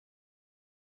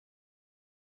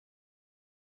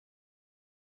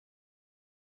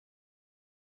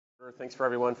Thanks for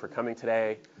everyone for coming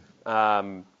today. My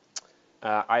name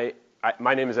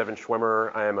is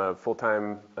Schwimmer. I am a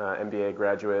full-time MBA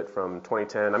graduate from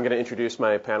 2010. I'm going to introduce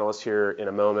my panelists here in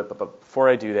a moment, but before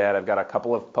I do that, I've got a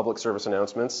couple of public service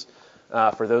announcements.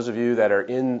 For those of you that are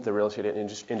in the real estate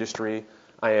industry,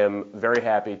 I am very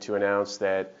happy to announce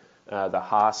that the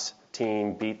Haas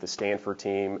team beat the Stanford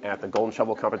team at the Golden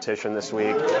Shovel competition this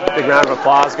week. Big round of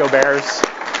applause. Go Bears.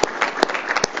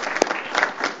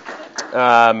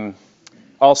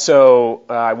 Also,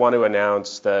 I want to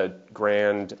announce the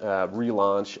grand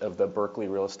relaunch of the Berkeley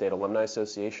Real Estate Alumni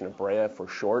Association, of BREA for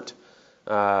short.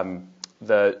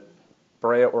 The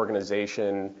BREA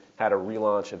organization had a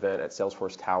relaunch event at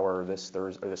Salesforce Tower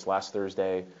this last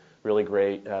Thursday. Really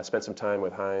great. Spent some time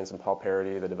with Heinz and Paul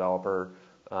Parody, the developer,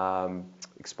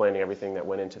 explaining everything that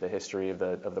went into the history of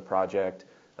the project.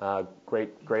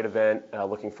 Great event.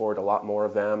 Looking forward to a lot more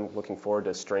of them. Looking forward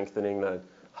to strengthening the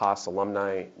Haas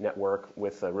alumni network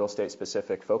with a real estate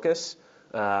specific focus.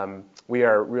 We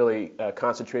are really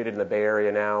concentrated in the Bay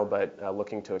Area now, but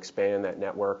looking to expand that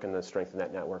network and to strengthen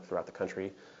that network throughout the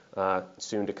country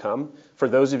soon to come. For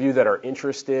those of you that are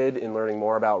interested in learning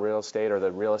more about real estate or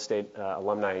the real estate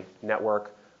alumni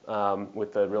network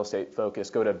with the real estate focus,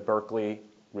 go to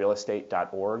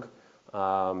berkeleyrealestate.org.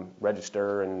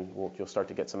 Register and you'll start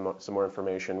to get some more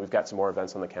information. We've got some more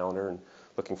events on the calendar and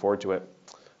looking forward to it.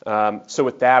 So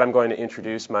with that, I'm going to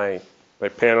introduce my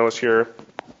panelists here.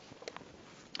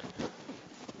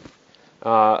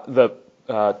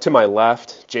 To my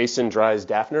left, Jason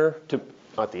Dries-Daffner,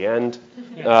 at the end.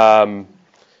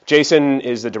 Jason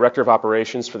is the Director of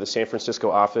Operations for the San Francisco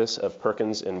office of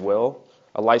Perkins+Will,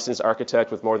 a licensed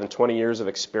architect with more than 20 years of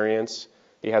experience.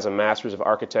 He has a Master's of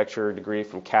Architecture degree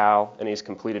from Cal, and he's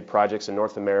completed projects in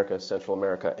North America, Central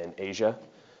America, and Asia.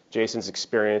 Jason's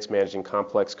experience managing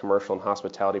complex commercial and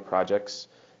hospitality projects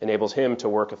enables him to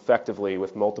work effectively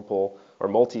with multiple or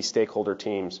multi-stakeholder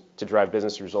teams to drive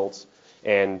business results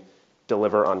and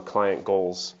deliver on client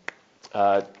goals.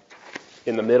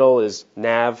 In the middle is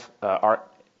Nav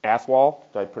Athwal.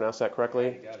 Did I pronounce that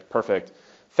correctly? You got it. Perfect.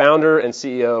 Founder and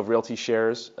CEO of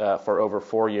RealtyShares for over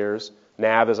 4 years.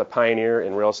 Nav is a pioneer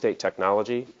in real estate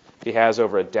technology. He has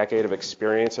over a decade of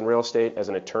experience in real estate as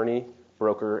an attorney,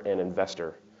 broker, and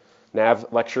investor.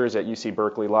 Nav lectures at UC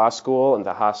Berkeley Law School and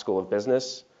the Haas School of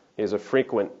Business. He is a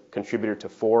frequent contributor to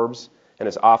Forbes and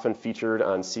is often featured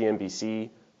on CNBC,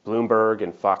 Bloomberg,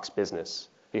 and Fox Business.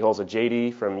 He holds a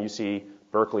JD from UC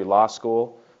Berkeley Law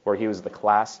School, where he was the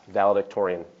class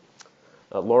valedictorian.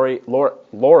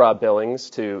 Laura Billings,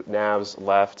 to Nav's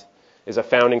left, is a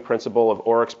founding principal of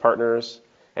Oryx Partners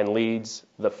and leads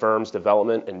the firm's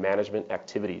development and management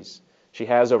activities. She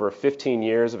has over 15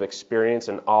 years of experience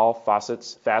in all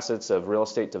facets of real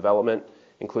estate development,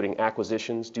 including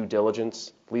acquisitions, due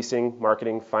diligence, leasing,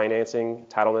 marketing, financing,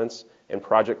 entitlements, and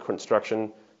project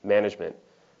construction management.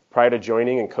 Prior to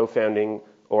joining and co-founding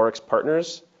Oryx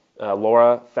Partners,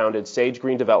 Laura founded Sage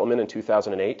Green Development in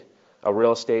 2008, a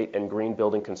real estate and green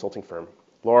building consulting firm.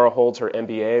 Laura holds her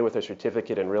MBA with a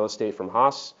certificate in real estate from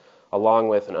Haas, along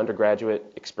with an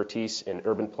undergraduate expertise in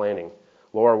urban planning.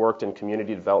 Laura worked in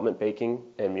community development banking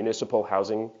and municipal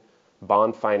housing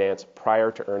bond finance prior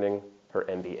to earning her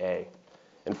MBA.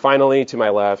 And finally, to my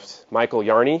left, Michael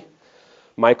Yarne.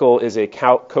 Michael is a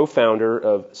co-founder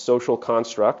of Social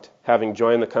Construct, having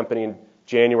joined the company in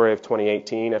January of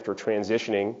 2018 after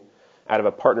transitioning out of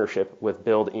a partnership with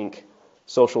Build Inc.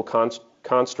 Social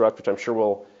Construct, which I'm sure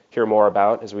we'll hear more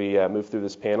about as we move through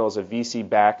this panel, is a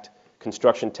VC-backed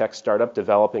construction tech startup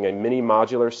developing a mini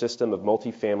modular system of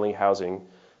multifamily housing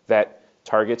that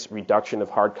targets reduction of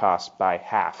hard costs by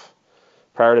half.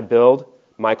 Prior to Build,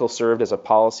 Michael served as a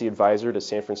policy advisor to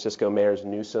San Francisco mayors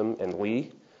Newsom and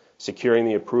Lee, securing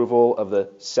the approval of the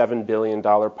 $7 billion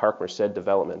Park Merced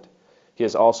development. He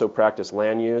has also practiced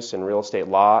land use and real estate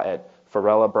law at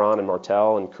Farella, Braun, and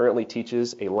Martel, and currently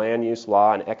teaches a land use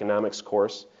law and economics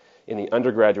course in the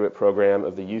undergraduate program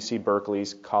of the UC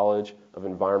Berkeley's College of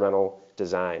Environmental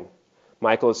Design.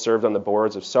 Michael has served on the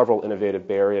boards of several innovative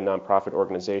Bay Area nonprofit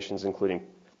organizations, including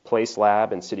Place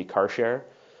Lab and City Car Share.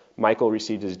 Michael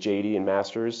received his JD and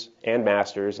Masters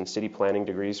in city planning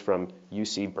degrees from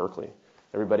UC Berkeley.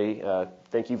 Everybody,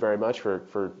 thank you very much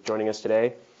for joining us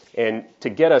today. And to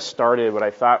get us started, what I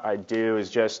thought I'd do is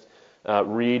just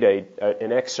read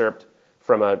an excerpt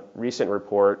from a recent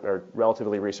report, or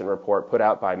relatively recent report, put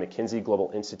out by McKinsey Global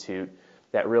Institute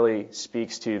that really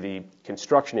speaks to the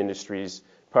construction industry's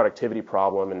productivity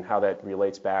problem and how that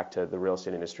relates back to the real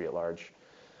estate industry at large.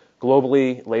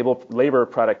 Globally, labor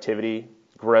productivity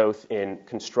growth in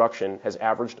construction has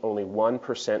averaged only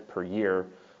 1% per year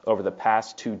over the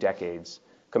past 2 decades,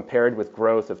 compared with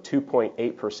growth of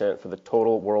 2.8% for the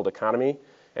total world economy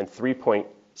and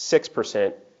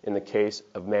 3.6% in the case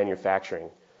of manufacturing.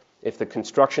 If the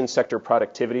construction sector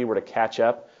productivity were to catch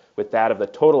up with that of the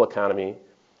total economy,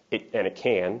 and it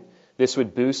can, this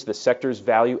would boost the sector's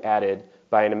value added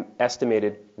by an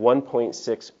estimated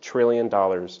 $1.6 trillion,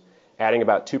 adding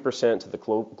about 2% to the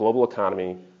global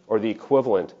economy, or the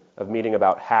equivalent of meeting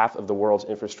about half of the world's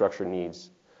infrastructure needs.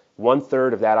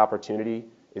 1/3 of that opportunity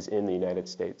is in the United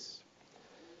States.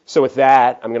 So with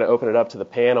that, I'm going to open it up to the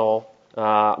panel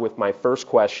with my first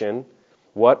question.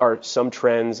 What are some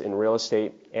trends in real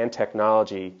estate and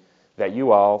technology that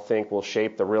you all think will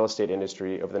shape the real estate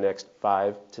industry over the next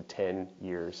 5 to 10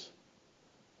 years?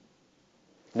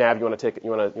 Nav, you want to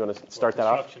start that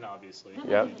off? Construction, obviously.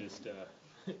 Yeah. You just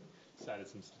cited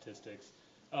some statistics.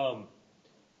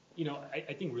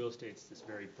 I think real estate's this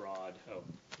very broad. Oh,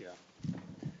 yeah.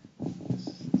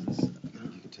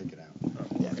 You can take it out.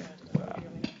 Oh, okay.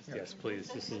 Yes, please.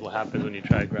 This is what happens when you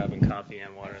try grabbing coffee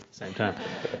and water at the same time.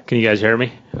 Can you guys hear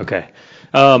me? Okay.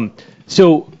 My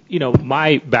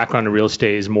background in real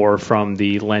estate is more from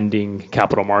the lending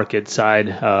capital market side.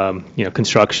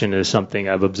 Construction is something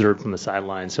I've observed from the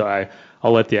sidelines, so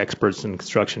I'll let the experts in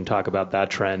construction talk about that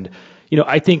trend.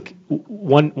 I think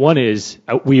one is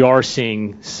we are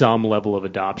seeing some level of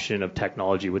adoption of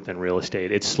technology within real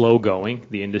estate. It's slow going.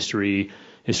 The industry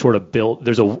is sort of built.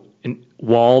 There's a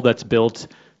wall that's built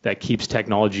that keeps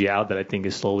technology out that I think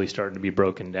is slowly starting to be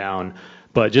broken down.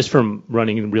 But just from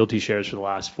running in RealtyShares for the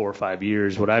last 4 or 5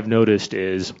 years, what I've noticed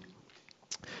is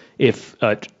if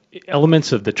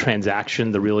elements of the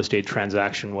transaction, the real estate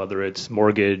transaction, whether it's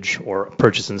mortgage or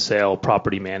purchase and sale,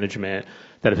 property management,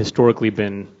 that have historically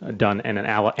been done in an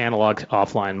analog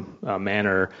offline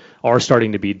manner are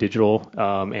starting to be digital.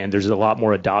 And there's a lot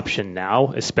more adoption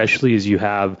now, especially as you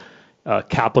have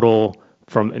capital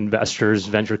from investors,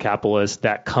 venture capitalists,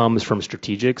 that comes from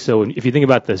strategics. So if you think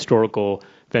about the historical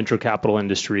venture capital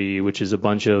industry, which is a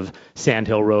bunch of Sand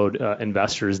Hill Road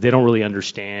investors, they don't really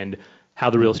understand how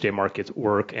the real estate markets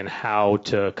work and how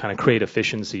to kind of create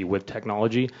efficiency with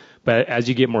technology. But as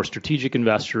you get more strategic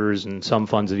investors, and some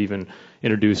funds have even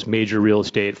introduced major real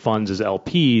estate funds as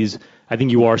LPs, I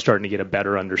think you are starting to get a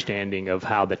better understanding of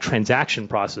how the transaction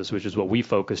process, which is what we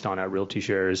focused on at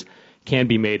RealtyShares, can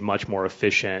be made much more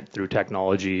efficient through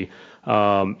technology,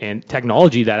 and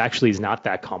technology that actually is not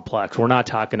that complex. We're not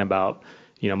talking about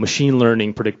machine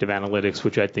learning, predictive analytics,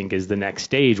 which I think is the next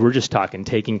stage. We're just talking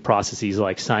taking processes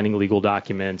like signing legal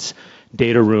documents,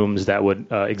 data rooms that would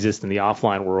exist in the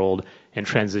offline world, and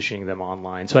transitioning them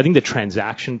online. So I think the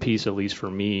transaction piece, at least for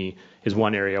me, is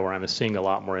one area where I'm seeing a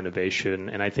lot more innovation.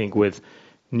 And I think with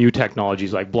new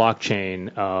technologies like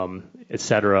blockchain, et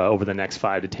cetera, over the next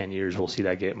 5 to 10 years, we'll see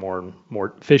that get more and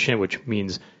more efficient, which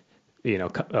means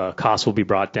costs will be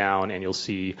brought down, and you'll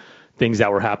see things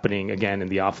that were happening, again, in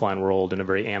the offline world in a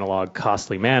very analog,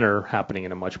 costly manner happening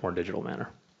in a much more digital manner.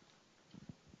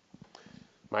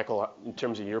 Michael, in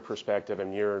terms of your perspective,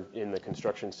 and you're in the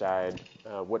construction side,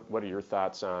 what are your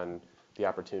thoughts on the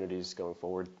opportunities going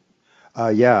forward?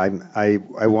 I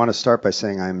want to start by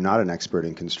saying I'm not an expert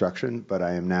in construction, but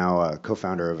I am now a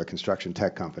co-founder of a construction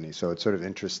tech company, so it's sort of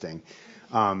interesting.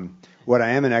 What I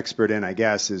am an expert in, I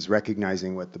guess, is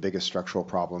recognizing what the biggest structural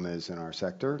problem is in our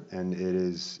sector, and it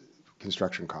is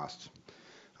construction costs.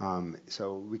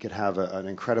 So we could have an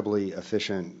incredibly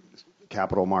efficient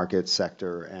capital markets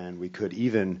sector, and we could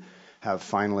even have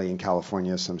finally in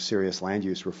California some serious land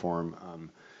use reform.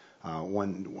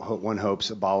 One hopes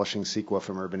abolishing CEQA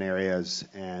from urban areas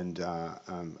and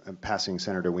passing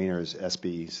Senator Wiener's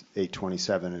SB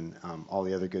 827 and all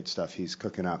the other good stuff he's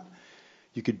cooking up.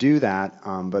 You could do that,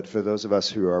 but for those of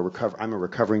us who are I'm a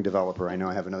recovering developer. I know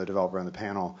I have another developer on the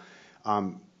panel.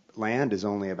 Land is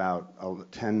only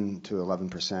about 10 to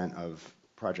 11% of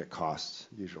project costs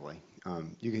usually.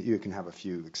 You can have a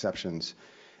few exceptions,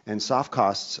 and soft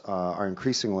costs are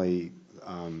increasingly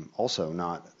also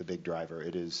not the big driver.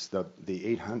 It is the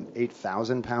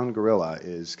 8,000-pound gorilla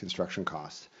is construction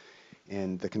costs,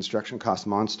 and the construction cost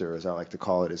monster, as I like to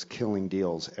call it, is killing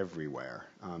deals everywhere.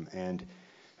 And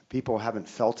people haven't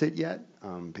felt it yet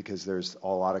because there's a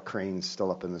lot of cranes still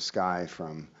up in the sky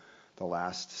from the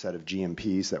last set of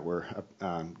GMPs that were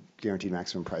guaranteed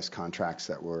maximum price contracts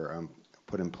that were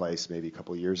put in place maybe a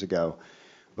couple of years ago.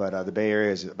 But the Bay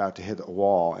Area is about to hit a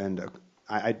wall, and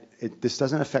this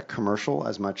doesn't affect commercial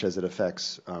as much as it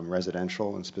affects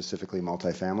residential and specifically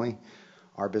multifamily.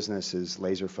 Our business is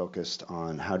laser focused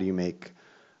on how do you make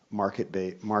market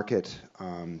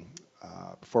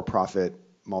for-profit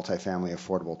multifamily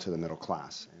affordable to the middle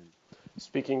class.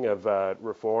 Speaking of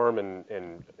reform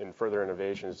and further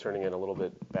innovations, turning it a little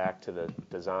bit back to the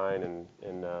design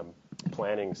and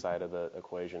planning side of the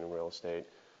equation in real estate,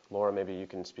 Laura, maybe you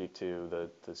can speak to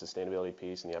the sustainability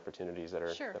piece and the opportunities that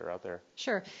are out there.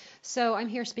 Sure. So I'm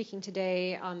here speaking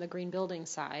today on the green building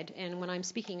side, and when I'm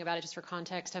speaking about it, just for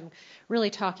context, I'm really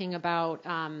talking about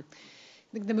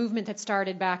the movement that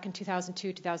started back in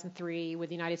 2002, 2003 with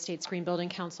the United States Green Building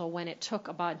Council, when it took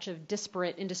a bunch of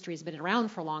disparate industries that have been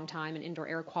around for a long time in indoor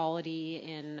air quality,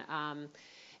 in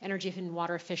energy and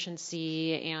water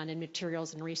efficiency, and in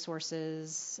materials and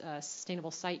resources,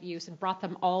 sustainable site use, and brought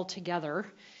them all together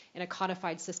in a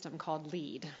codified system called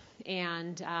LEED.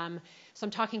 And so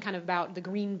I'm talking kind of about the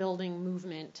green building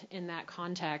movement in that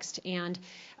context. And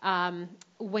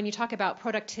when you talk about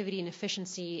productivity and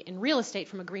efficiency in real estate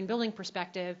from a green building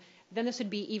perspective, then this would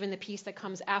be even the piece that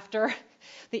comes after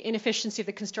the inefficiency of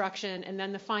the construction and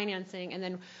then the financing. And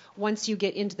then once you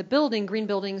get into the building, green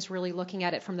buildings really looking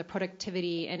at it from the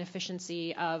productivity and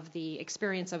efficiency of the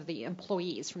experience of the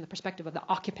employees, from the perspective of the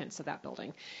occupants of that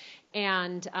building.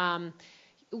 And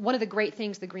one of the great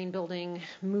things the green building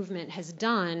movement has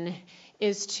done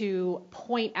is to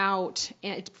point out,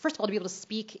 and first of all, to be able to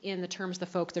speak in the terms of the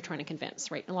folks they're trying to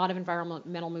convince, right? A lot of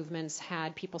environmental movements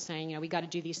had people saying, we got to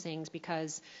do these things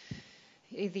because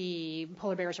the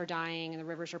polar bears are dying and the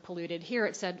rivers are polluted. Here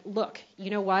it said, look, you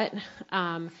know what?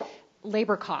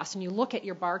 Labor costs, and you look at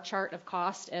your bar chart of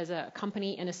cost as a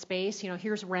company in a space,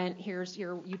 here's rent, here's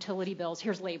your utility bills,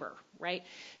 here's labor, right?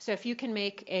 So if you can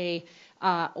make a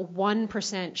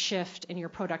 1% shift in your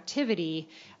productivity,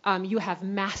 you have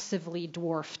massively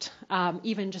dwarfed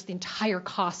even just the entire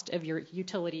cost of your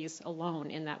utilities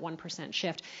alone in that 1%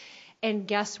 shift. And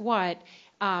guess what?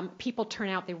 People turn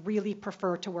out, they really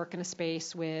prefer to work in a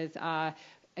space with a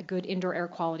good indoor air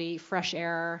quality, fresh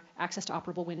air, access to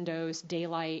operable windows,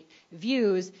 daylight,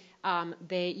 views.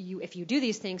 If you do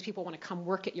these things, people want to come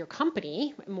work at your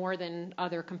company more than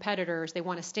other competitors. They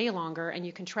want to stay longer, and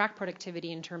you can track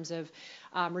productivity in terms of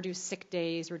reduced sick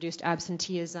days, reduced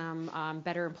absenteeism,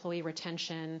 better employee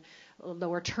retention,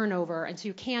 lower turnover. And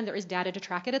so there is data to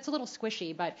track it. It's a little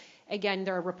squishy, but again,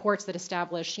 there are reports that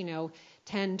establish,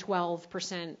 10,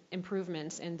 12%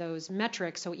 improvements in those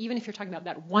metrics. So even if you're talking about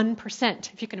that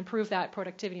 1%, if you can improve that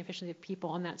productivity and efficiency of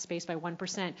people on that space by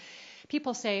 1%,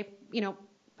 people say,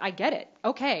 I get it.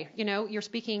 Okay, you're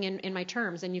speaking in my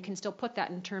terms, and you can still put that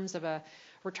in terms of a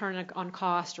return on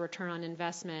cost or return on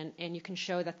investment, and you can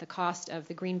show that the cost of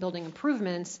the green building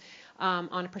improvements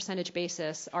on a percentage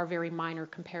basis are very minor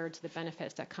compared to the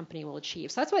benefits that company will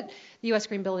achieve. So that's what the U.S.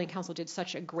 Green Building Council did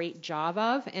such a great job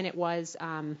of, and it was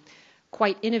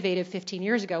quite innovative 15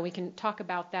 years ago. We can talk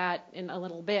about that in a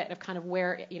little bit of kind of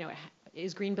where,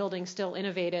 is green building still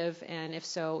innovative, and if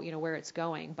so, where it's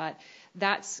going. But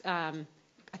that's,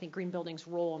 I think, green building's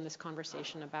role in this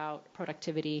conversation about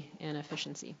productivity and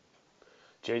efficiency.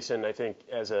 Jason, I think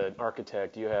as an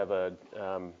architect, you have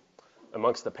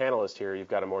amongst the panelists here, you've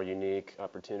got a more unique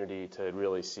opportunity to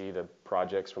really see the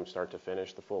projects from start to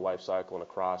finish, the full life cycle, and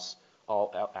across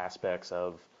all aspects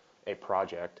of a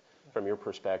project. From your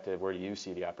perspective, where do you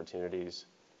see the opportunities?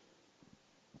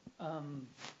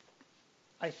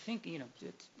 I think,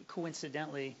 it's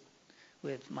coincidentally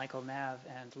with Michael, Nav,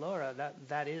 and Laura,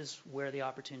 that is where the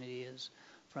opportunity is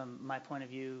from my point of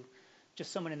view,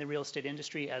 just someone in the real estate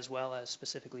industry as well as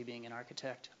specifically being an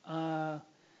architect. I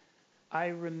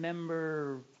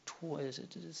remember,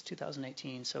 it's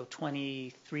 2018, so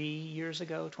 24 years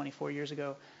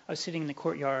ago, I was sitting in the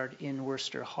courtyard in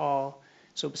Worcester Hall.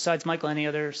 So besides Michael, any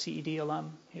other CED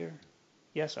alum here?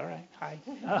 Yes, all right, hi.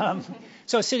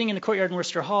 So I was sitting in the courtyard in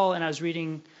Worcester Hall, and I was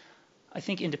reading, I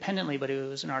think independently, but it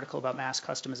was an article about mass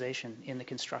customization in the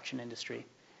construction industry.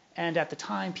 And at the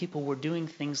time, people were doing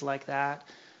things like that.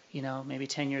 Maybe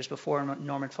 10 years before,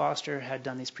 Norman Foster had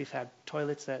done these prefab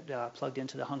toilets that plugged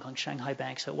into the Hong Kong Shanghai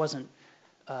Bank. So it wasn't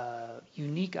a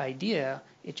unique idea,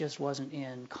 it just wasn't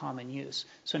in common use.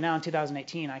 So now in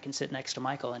 2018, I can sit next to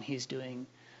Michael, and he's doing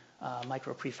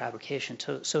micro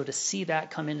prefabrication. So to see that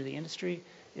come into the industry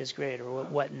is great. Or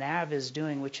what Nav is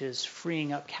doing, which is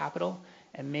freeing up capital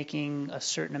and making a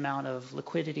certain amount of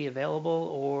liquidity available,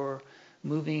 or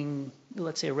moving,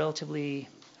 let's say, a relatively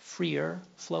freer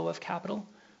flow of capital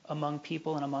among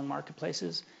people and among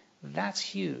marketplaces, that's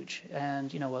huge.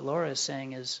 And what Laura is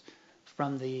saying is,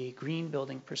 from the green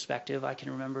building perspective, I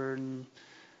can remember in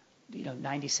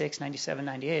 96, 97,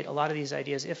 98, a lot of these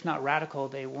ideas, if not radical,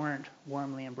 they weren't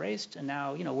warmly embraced. And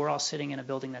now, we're all sitting in a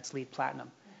building that's LEED Platinum.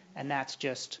 And that's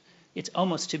just, it's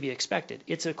almost to be expected.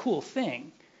 It's a cool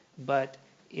thing, but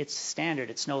it's standard.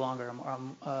 It's no longer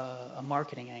a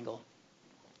marketing angle.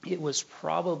 It was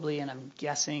probably, and I'm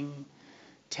guessing,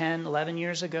 10, 11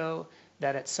 years ago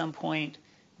that at some point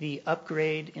the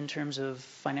upgrade in terms of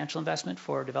financial investment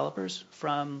for developers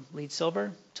from LEED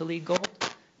Silver to LEED Gold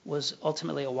was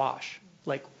ultimately a wash.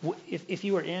 Like if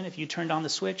you were in, if you turned on the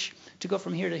switch to go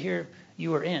from here to here, you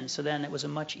were in. So then it was a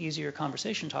much easier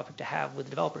conversation topic to have with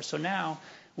the developers. So now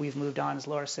we've moved on, as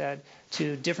Laura said,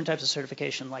 to different types of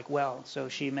certification like WELL. So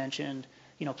she mentioned,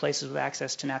 places with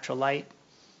access to natural light,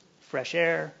 fresh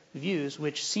air, views,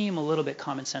 which seem a little bit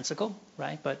commonsensical,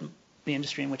 right? But the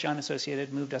industry in which I'm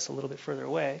associated moved us a little bit further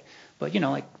away. But,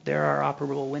 there are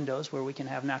operable windows where we can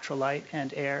have natural light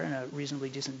and air and a reasonably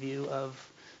decent view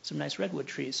of some nice redwood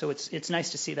trees. So it's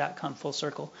nice to see that come full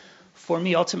circle. For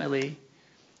me, ultimately,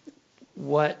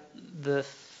 what the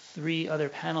three other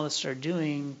panelists are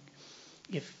doing,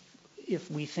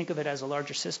 if we think of it as a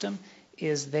larger system,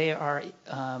 is they are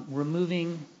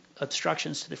removing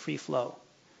obstructions to the free flow,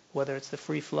 whether it's the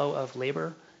free flow of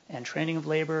labor and training of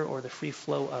labor, or the free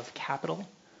flow of capital,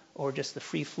 or just the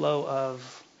free flow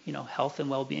of health and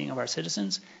well-being of our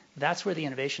citizens. That's where the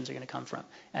innovations are going to come from,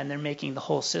 and they're making the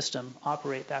whole system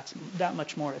operate that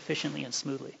much more efficiently and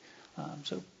smoothly.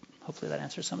 So hopefully that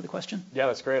answers some of the question. Yeah,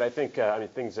 that's great. I think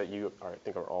things that you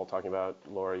are all talking about.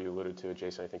 Laura, you alluded to it.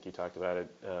 Jason, I think you talked about it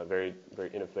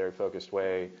in a very focused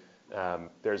way.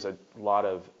 There's a lot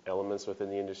of elements within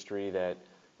the industry that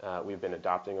we've been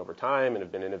adopting over time and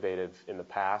have been innovative in the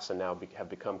past, and now have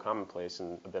become commonplace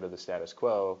and a bit of the status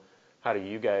quo. How do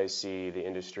you guys see the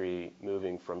industry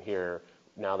moving from here?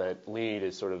 Now that LEED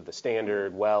is sort of the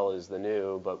standard, WELL is the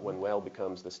new, but when WELL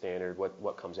becomes the standard,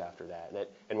 what comes after that?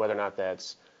 And whether or not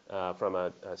that's from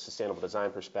a sustainable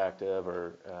design perspective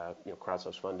or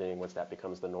crowdsource funding, once that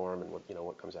becomes the norm, and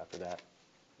what comes after that?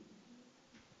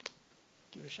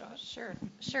 Give it a shot.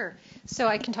 Sure. So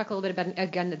I can talk a little bit about,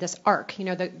 again, this arc.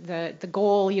 The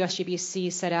goal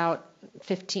USGBC set out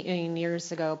 15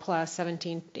 years ago, plus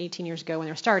 17, 18 years ago when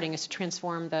they were starting, is to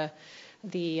transform the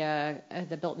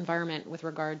built environment with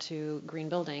regard to green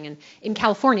building. And in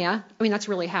California, that's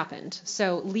really happened.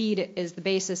 So LEED is the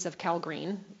basis of Cal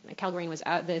Green. Cal Green is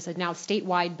a now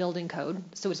statewide building code,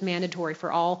 so it's mandatory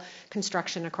for all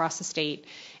construction across the state,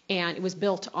 and it was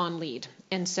built on LEED.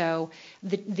 And so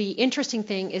the interesting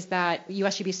thing is that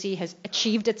USGBC has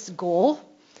achieved its goal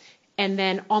and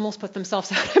then almost put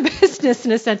themselves out of business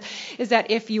in a sense, is that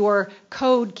if your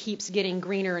code keeps getting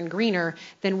greener and greener,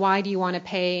 then why do you want to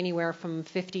pay anywhere from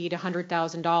 $50,000 to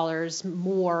 $100,000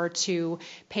 more to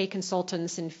pay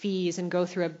consultants and fees and go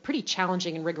through a pretty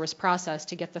challenging and rigorous process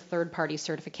to get the third-party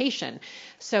certification?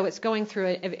 So it's going through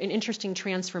an interesting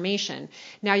transformation.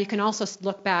 Now you can also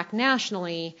look back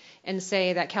nationally and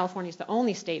say that California is the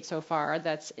only state so far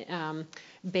that's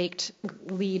baked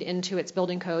LEED into its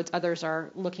building codes. Others are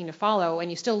looking to follow,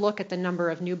 and you still look at the number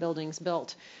of new buildings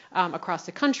built across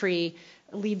the country.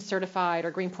 LEED certified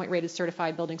or Green Point rated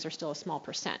certified buildings are still a small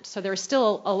percent. So there's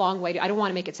still a long way. I don't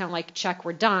want to make it sound like check,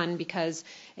 we're done, because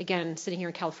again, sitting here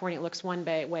in California, it looks one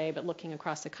way, but looking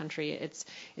across the country, it's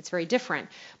very different.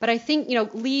 But I think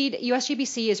LEED,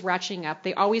 USGBC is ratcheting up.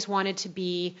 They always wanted to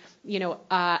be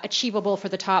achievable for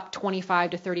the top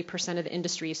 25 to 30% of the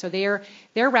industry. So they're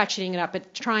ratcheting it up,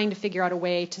 but trying to figure out a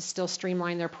way to still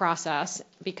streamline their process,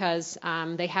 because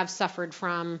they have suffered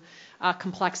from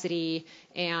complexity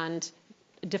and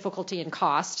difficulty and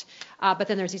cost. But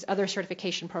then there's these other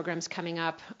certification programs coming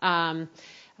up,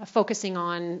 focusing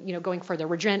on going further.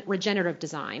 Regenerative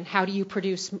design. How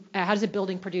does a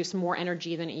building produce more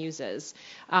energy than it uses?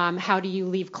 How do you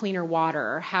leave cleaner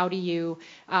water? How do you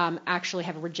actually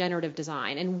have a regenerative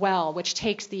design? And WELL, which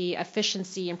takes the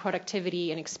efficiency and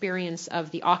productivity and experience of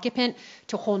the occupant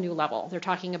to a whole new level. They're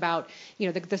talking about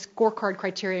the scorecard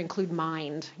criteria include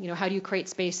mind. How do you create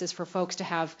spaces for folks to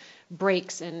have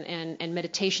breaks and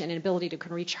meditation and ability to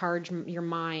recharge your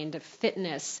mind,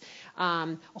 fitness,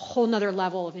 a whole nother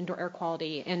level of indoor air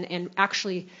quality, and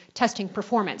actually testing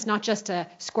performance, not just a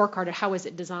scorecard of how is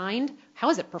it designed, how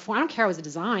is it perform. I don't care how is it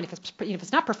designed. If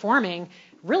it's not performing,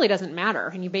 really doesn't matter,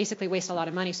 and you basically waste a lot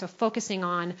of money. So focusing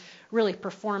on really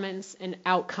performance and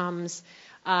outcomes.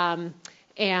 And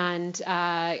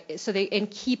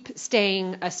keep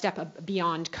staying a step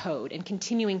beyond code and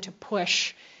continuing to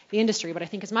push the industry. But I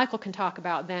think, as Michael can talk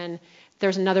about, then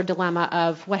there's another dilemma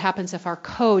of what happens if our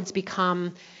codes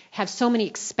have so many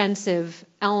expensive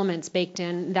elements baked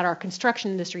in that our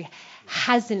construction industry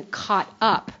hasn't caught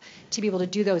up to be able to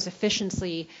do those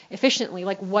efficiently.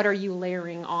 Like, what are you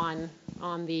layering on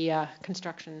the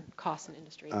construction costs and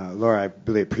industry? Laura, I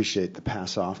really appreciate the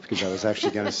pass off, because I was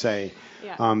actually going to say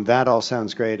Yeah. that all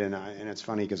sounds great, and it's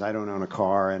funny because I don't own a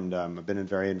car, and I've been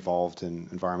very involved in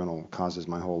environmental causes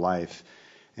my whole life.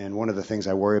 And one of the things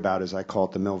I worry about is I call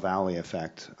it the Mill Valley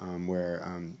effect,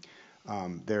 where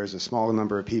there's a small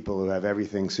number of people who have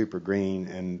everything super green,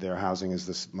 and their housing is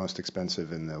the most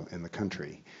expensive in the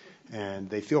country. And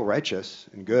they feel righteous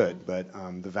and good, but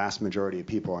the vast majority of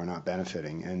people are not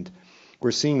benefiting. And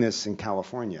we're seeing this in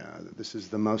California. This is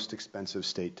the most expensive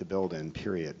state to build in,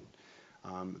 period.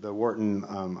 The Wharton,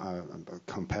 a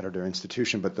competitor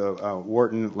institution, but the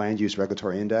Wharton Land Use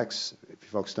Regulatory Index, if you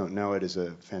folks don't know it, is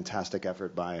a fantastic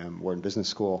effort by Wharton Business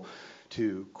School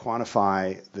to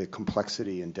quantify the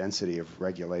complexity and density of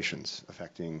regulations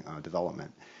affecting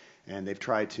development. And they've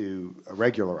tried to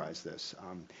regularize this.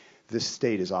 This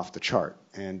state is off the chart,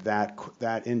 and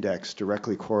that index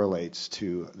directly correlates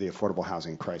to the affordable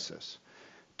housing crisis.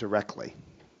 Directly.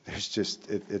 There's just,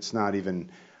 it's not even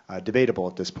debatable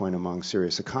at this point among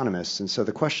serious economists. And so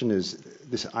the question is,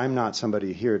 I'm not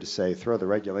somebody here to say throw the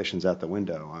regulations out the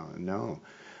window. No.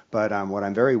 But what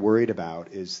I'm very worried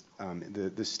about is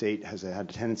the state has had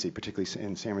a tendency, particularly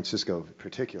in San Francisco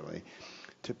particularly,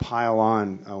 to pile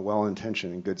on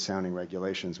well-intentioned and good-sounding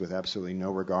regulations with absolutely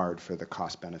no regard for the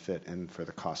cost-benefit and for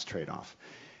the cost trade-off.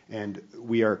 And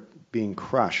we are being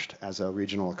crushed as a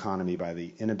regional economy by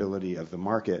the inability of the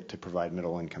market to provide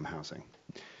middle-income housing.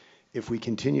 If we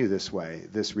continue this way,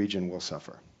 this region will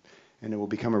suffer. And it will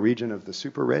become a region of the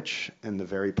super rich and the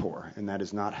very poor. And that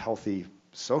is not healthy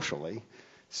socially,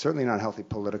 certainly not healthy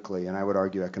politically, and I would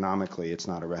argue economically it's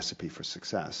not a recipe for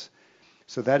success.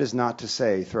 So that is not to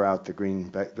say throw out the green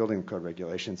building code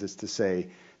regulations. It's to say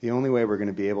the only way we're going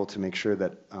to be able to make sure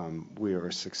that we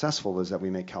are successful is that we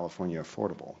make California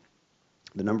affordable.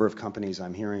 The number of companies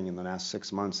I'm hearing in the last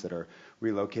 6 months that are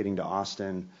relocating to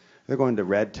Austin, they're going to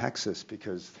Red, Texas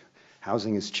because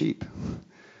housing is cheap.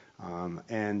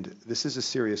 And this is a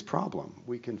serious problem.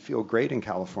 We can feel great in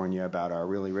California about our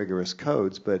really rigorous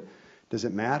codes, but does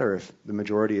it matter if the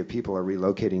majority of people are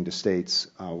relocating to states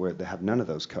where they have none of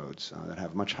those codes, that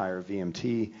have much higher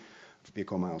VMT,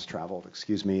 vehicle miles traveled,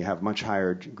 have much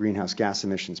higher greenhouse gas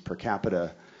emissions per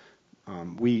capita?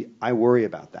 I worry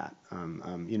about that.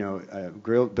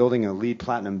 Building a LEED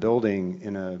Platinum building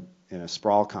in a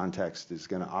sprawl context is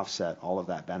going to offset all of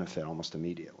that benefit almost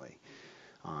immediately.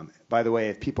 By the way,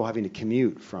 if people having to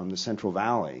commute from the Central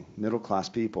Valley, middle-class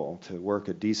people, to work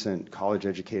a decent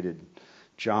college-educated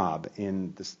job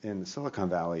in the Silicon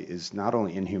Valley is not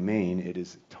only inhumane, it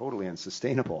is totally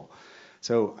unsustainable.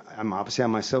 So I'm obviously on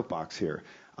my soapbox here.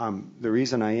 The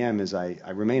reason I am is I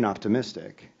remain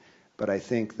optimistic, but I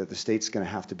think that the state's going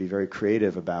to have to be very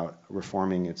creative about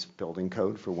reforming its building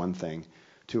code, for one thing,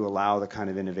 to allow the kind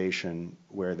of innovation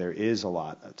where there is a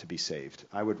lot to be saved.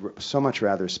 I would so much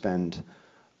rather spend,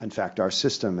 in fact, our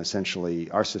system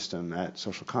at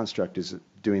Social Construct is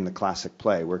doing the classic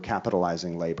play. We're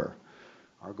capitalizing labor.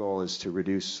 Our goal is to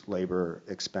reduce labor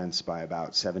expense by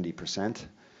about 70%.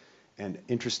 And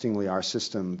interestingly, our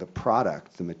system, the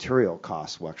product, the material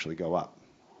costs will actually go up.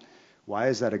 Why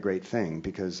is that a great thing?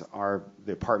 Because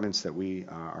the apartments that we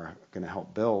are going to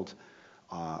help build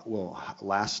will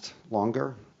last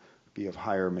longer, be of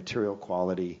higher material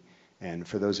quality, and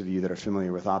for those of you that are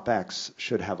familiar with OpEx,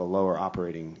 should have a lower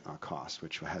operating cost,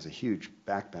 which has a huge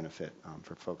back benefit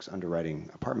for folks underwriting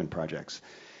apartment projects.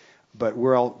 But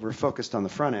we're focused on the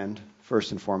front end,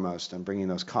 first and foremost, on bringing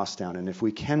those costs down. And if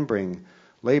we can bring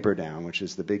labor down, which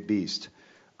is the big beast,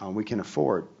 we can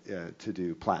afford to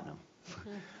do platinum.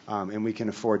 And we can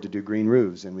afford to do green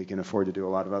roofs, and we can afford to do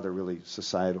a lot of other really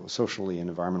socially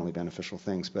and environmentally beneficial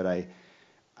things. But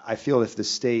I feel if the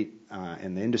state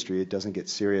and the industry doesn't get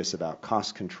serious about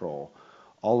cost control,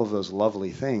 all of those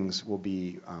lovely things will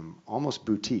be almost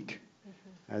boutique,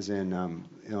 as in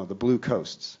the blue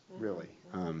coasts, really.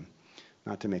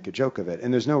 Not to make a joke of it.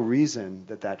 And there's no reason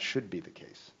that should be the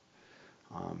case.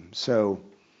 So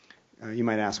you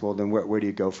might ask, well, then where do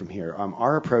you go from here?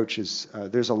 Our approach is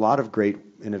there's a lot of great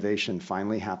innovation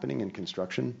finally happening in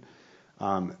construction.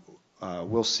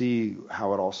 We'll see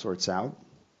how it all sorts out.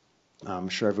 I'm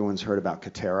sure everyone's heard about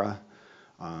Katerra,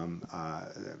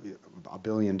 $1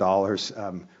 billion.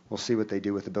 We'll see what they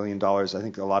do with $1 billion. I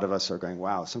think a lot of us are going,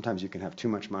 wow, sometimes you can have too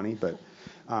much money, but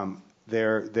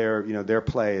their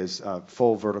play is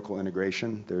full vertical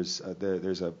integration. There's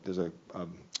an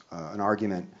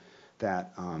argument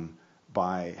that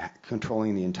by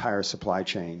controlling the entire supply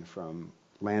chain from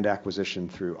land acquisition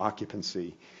through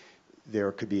occupancy,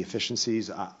 there could be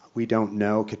efficiencies. We don't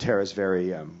know. Katerra is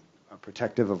very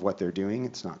protective of what they're doing.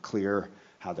 It's not clear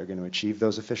how they're going to achieve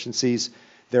those efficiencies.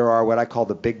 There are what I call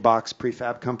the big box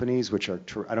prefab companies, which are,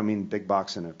 I don't mean big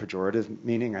box in a pejorative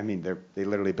meaning. I mean, they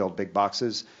literally build big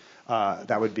boxes.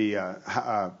 That would be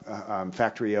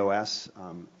Factory OS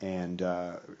and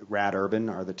Rad Urban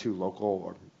are the two local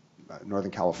or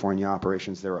Northern California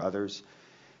operations. There are others.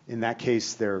 In that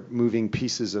case, they're moving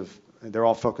pieces of, they're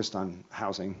all focused on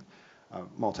housing,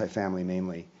 multifamily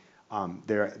mainly.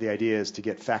 The idea is to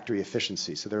get factory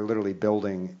efficiency. So they're literally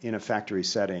building in a factory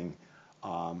setting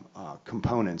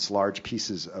components, large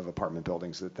pieces of apartment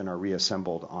buildings that then are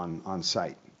reassembled on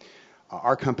site.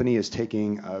 Our company is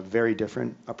taking a very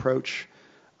different approach.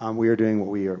 We are doing what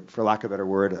we are, for lack of a better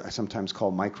word, I sometimes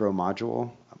call micro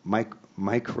module,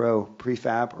 micro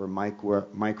prefab or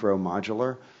micro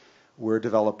modular. We're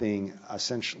developing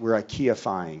essentially, we're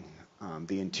IKEA-fying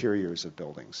the interiors of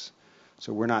buildings.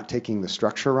 So we're not taking the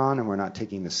structure on and we're not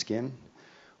taking the skin.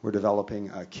 We're developing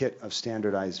a kit of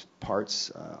standardized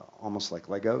parts, almost like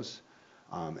Legos.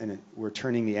 We're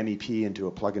turning the MEP into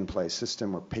a plug-and-play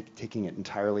system. We're taking it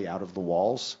entirely out of the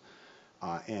walls.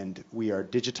 And we are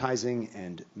digitizing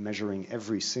and measuring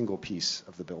every single piece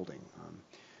of the building.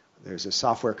 There's a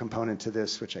software component to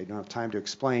this, which I don't have time to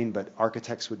explain, but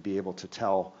architects would be able to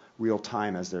tell real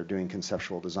time as they're doing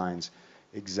conceptual designs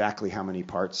exactly how many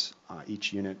parts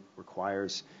each unit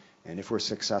requires. And if we're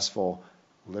successful,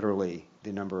 literally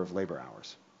the number of labor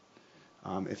hours.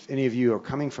 If any of you are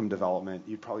coming from development,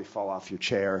 you'd probably fall off your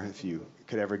chair if you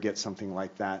could ever get something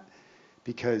like that,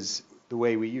 because the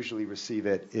way we usually receive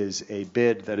it is a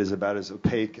bid that is about as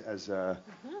opaque as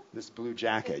this blue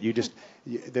jacket.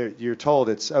 You're told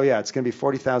it's, oh yeah, it's going to be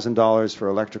 $40,000 for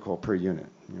electrical per unit.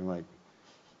 And you're like,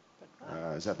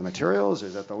 is that the materials?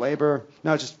 Is that the labor?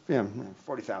 No, just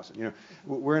 40,000.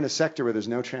 We're in a sector where there's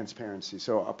no transparency.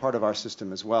 So a part of our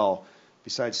system as well,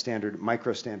 besides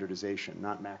micro standardization,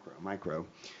 not micro,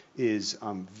 is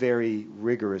very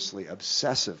rigorously,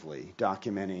 obsessively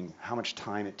documenting how much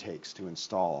time it takes to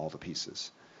install all the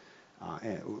pieces.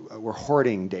 And we're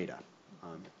hoarding data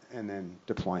and then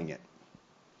deploying it.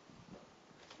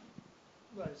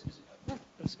 Well,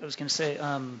 I was going to say,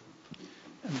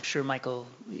 I'm sure Michael,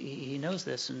 he knows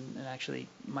this, and actually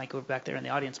Mike over back there in the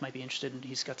audience might be interested, and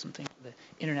he's got something, the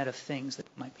Internet of Things, that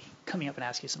might be coming up and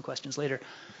ask you some questions later.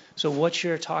 So what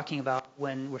you're talking about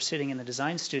when we're sitting in the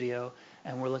design studio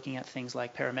and we're looking at things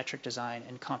like parametric design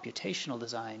and computational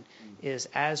design is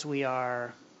as we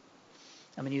are,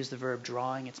 I'm going to use the verb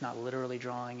drawing. It's not literally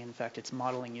drawing. In fact, it's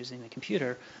modeling using the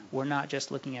computer. We're not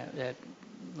just looking at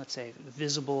let's say,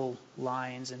 visible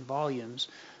lines and volumes,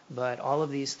 but all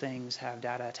of these things have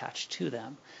data attached to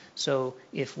them. So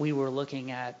if we were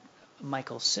looking at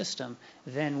Michael's system,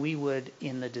 then we would,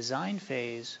 in the design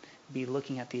phase, be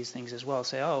looking at these things as well.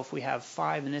 Say, oh, if we have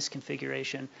 5 in this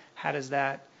configuration, how does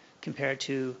that compare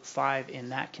to 5 in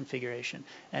that configuration?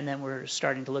 And then we're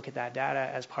starting to look at that data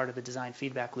as part of the design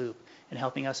feedback loop and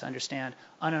helping us understand,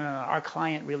 oh, no, our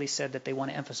client really said that they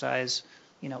want to emphasize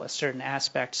a certain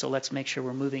aspect, so let's make sure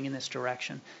we're moving in this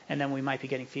direction. And then we might be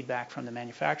getting feedback from the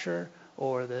manufacturer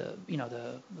or the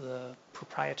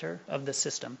proprietor of the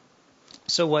system.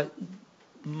 So what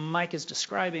Mike is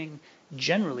describing,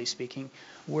 generally speaking,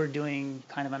 we're doing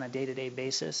kind of on a day-to-day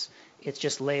basis. It's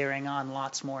just layering on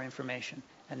lots more information.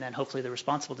 And then hopefully the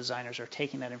responsible designers are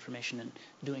taking that information and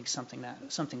doing something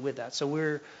with that.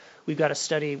 So we've got a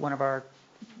study, one of our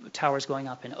towers going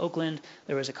up in Oakland.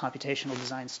 There was a computational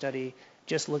design study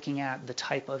just looking at the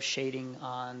type of shading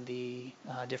on the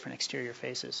different exterior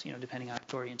faces, depending on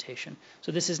orientation.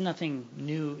 So this is nothing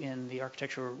new in the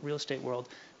architectural real estate world,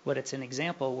 but it's an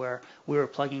example where we were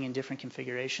plugging in different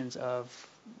configurations of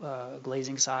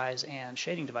glazing size and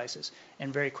shading devices,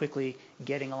 and very quickly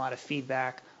getting a lot of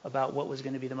feedback about what was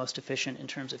going to be the most efficient in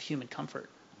terms of human comfort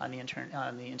on the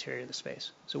interior of the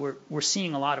space. So we're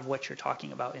seeing a lot of what you're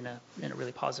talking about in a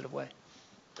really positive way.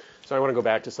 So I want to go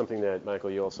back to something that,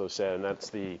 Michael, you also said, and that's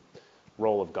the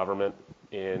role of government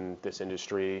in this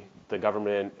industry. The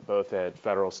government, both at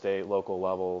federal, state, local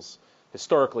levels,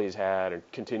 historically has had and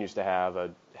continues to have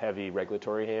a heavy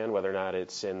regulatory hand, whether or not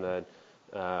it's in the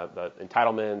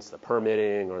entitlements, the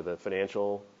permitting, or the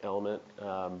financial element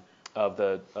of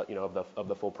the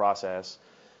full process.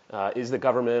 Is the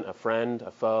government a friend,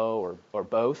 a foe, or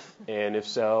both? And if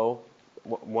so,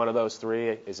 one of those three,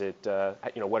 is it?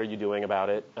 What are you doing about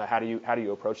it? How do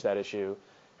you approach that issue?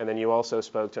 And then you also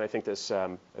spoke to, I think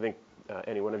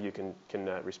any one of you can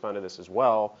respond to this as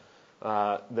well.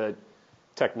 The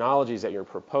technologies that you're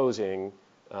proposing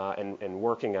and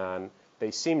working on, they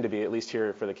seem to be, at least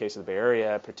here for the case of the Bay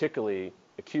Area, particularly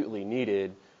acutely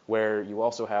needed, where you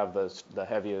also have the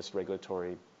heaviest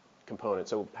regulatory component.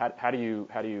 So how do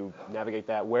you navigate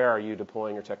that? Where are you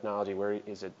deploying your technology? Where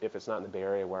is it? If it's not in the Bay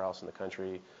Area, where else in the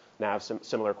country? Nav,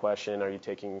 similar question. Are you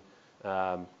taking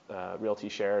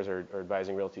RealtyShares or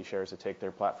advising RealtyShares to take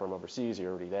their platform overseas? Are you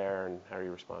already there, and how are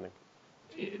you responding?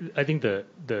 I think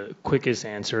the quickest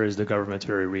answer is the government's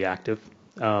very reactive.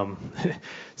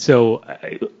 So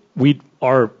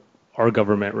our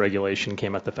government regulation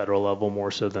came at the federal level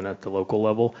more so than at the local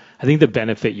level. I think the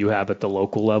benefit you have at the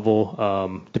local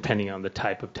level, depending on the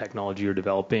type of technology you're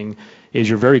developing, is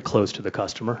you're very close to the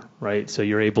customer, right? So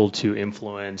you're able to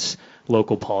influence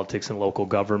local politics and local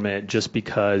government just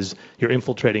because you're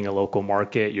infiltrating a local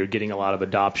market, you're getting a lot of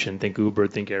adoption. Think Uber,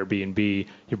 think Airbnb.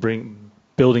 You're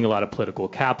building a lot of political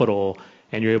capital,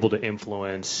 and you're able to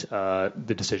influence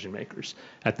the decision makers.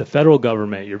 At the federal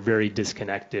government, you're very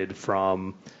disconnected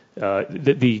from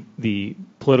the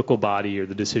political body, or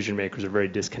the decision makers are very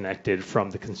disconnected from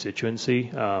the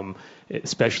constituency,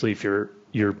 especially if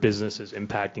your business is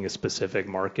impacting a specific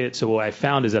market. So what I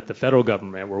found is that the federal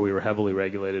government, where we were heavily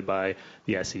regulated by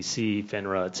the SEC,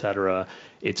 FINRA, et cetera,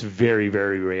 it's very,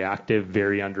 very reactive,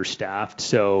 very understaffed.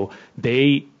 So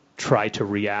they try to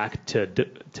react to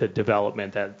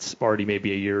development that's already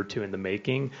maybe a year or two in the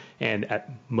making, and at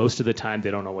most of the time they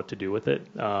don't know what to do with it,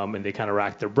 and they kind of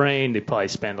rack their brain. They probably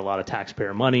spend a lot of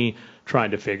taxpayer money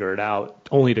trying to figure it out,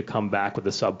 only to come back with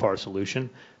a subpar solution.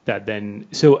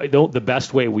 The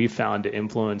best way we've found to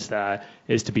influence that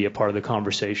is to be a part of the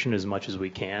conversation as much as we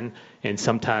can, and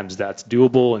sometimes that's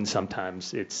doable, and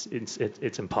sometimes it's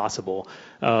impossible.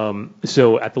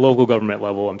 So at the local government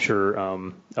level, I'm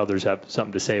sure others have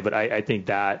something to say, but I think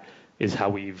that is how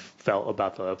we've felt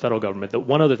about the federal government. The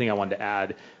one other thing I wanted to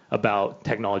add about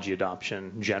technology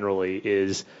adoption generally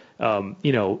is, over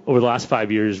the last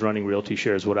 5 years running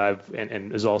RealtyShares,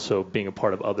 and is also being a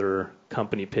part of other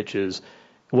company pitches,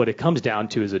 what it comes down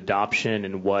to is adoption,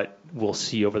 and what we'll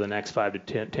see over the next 5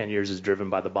 to 10 years is driven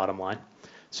by the bottom line.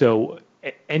 So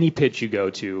any pitch you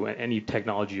go to, any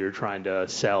technology you're trying to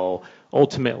sell,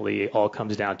 ultimately all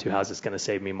comes down to how's this going to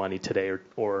save me money today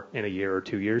or in a year or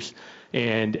 2 years.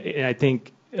 And I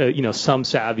think some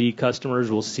savvy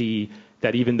customers will see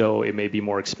that even though it may be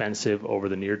more expensive over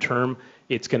the near term,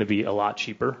 it's going to be a lot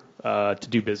cheaper to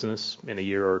do business in a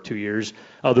year or 2 years.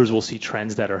 Others will see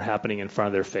trends that are happening in front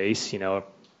of their face.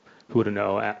 Who would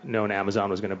have known Amazon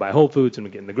was going to buy Whole Foods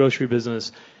and get in the grocery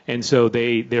business? And so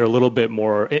they're a little bit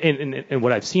more, and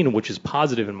what I've seen, which is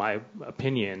positive in my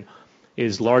opinion,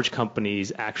 is large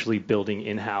companies actually building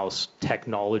in-house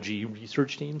technology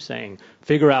research teams, saying,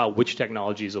 figure out which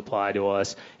technologies apply to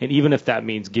us, and even if that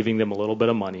means giving them a little bit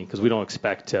of money, because we don't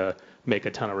expect to make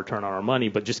a ton of return on our money,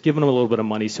 but just giving them a little bit of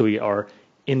money so we are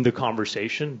in the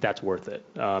conversation, that's worth it.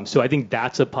 So I think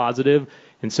that's a positive.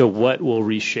 And so what will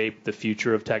reshape the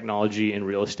future of technology in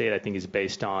real estate, I think, is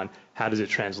based on how does it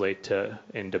translate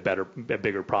into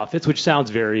bigger profits, which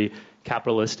sounds very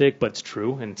capitalistic, but it's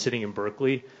true. And sitting in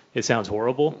Berkeley, it sounds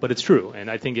horrible, but it's true. And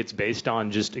I think it's based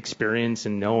on just experience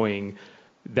and knowing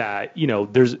that,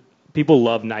 there's people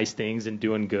love nice things and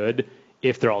doing good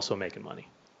if they're also making money.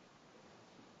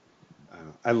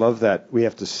 I love that we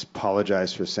have to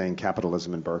apologize for saying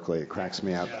capitalism in Berkeley. It cracks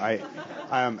me up.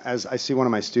 As I see one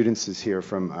of my students is here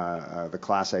from the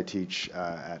class I teach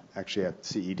at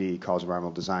CED, College of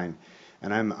Environmental Design,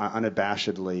 and I'm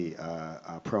unabashedly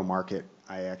pro-market.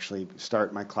 I actually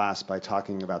start my class by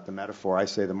talking about the metaphor. I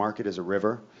say the market is a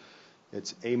river.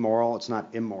 It's amoral. It's not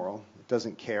immoral. It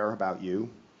doesn't care about you.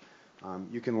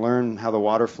 You can learn how the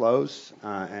water flows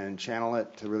and channel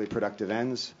it to really productive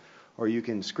ends, or you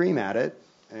can scream at it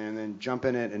and then jump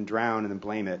in it and drown and then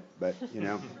blame it, but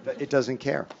it doesn't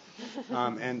care.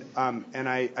 And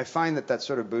I find that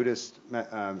sort of Buddhist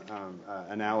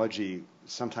analogy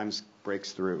sometimes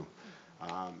breaks through,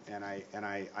 and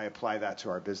I apply that to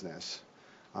our business.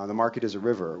 The market is a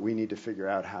river. We need to figure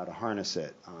out how to harness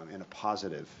it in a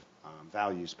positive,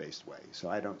 values-based way. So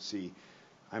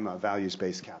I'm a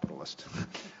values-based capitalist.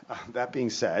 That being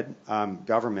said,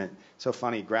 government, so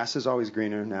funny, grass is always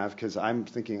greener, Nav, because I'm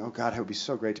thinking, oh God, it would be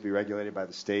so great to be regulated by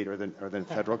the state or the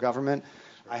federal government.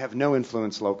 I have no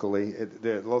influence locally.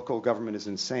 The local government is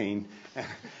insane.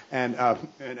 And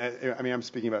I'm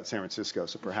speaking about San Francisco,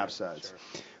 so perhaps that's. Sure.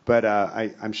 But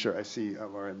I'm sure I see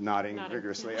Laura nodding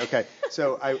vigorously. Okay,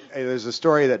 so there's a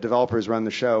story that developers run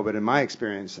the show, but in my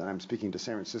experience, and I'm speaking to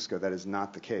San Francisco, that is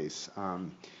not the case.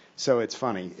 So it's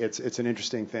funny. It's an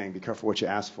interesting thing. Be careful what you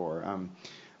ask for.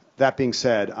 That being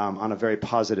said, on a very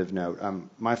positive note,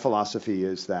 my philosophy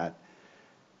is that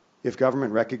if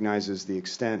government recognizes the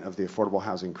extent of the affordable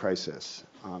housing crisis,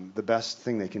 the best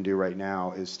thing they can do right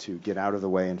now is to get out of the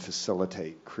way and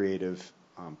facilitate creative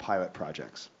pilot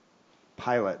projects.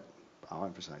 I'll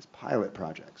emphasize, pilot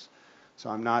projects. So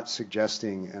I'm not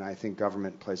suggesting, and I think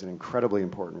government plays an incredibly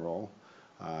important role,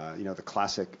 The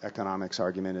classic economics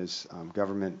argument is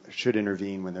government should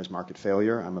intervene when there's market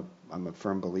failure. I'm a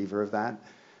firm believer of that.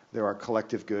 There are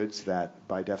collective goods that,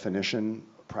 by definition,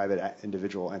 private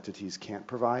individual entities can't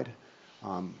provide.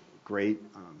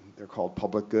 They're called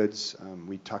public goods.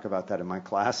 We talk about that in my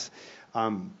class.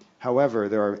 However,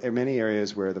 there are many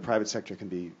areas where the private sector can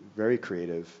be very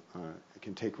creative. It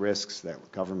can take risks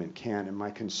that government can't. And my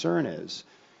concern is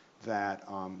that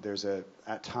there's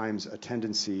at times a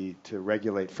tendency to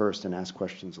regulate first and ask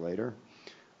questions later.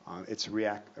 It's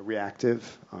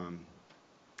reactive.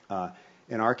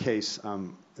 In our case,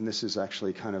 and this is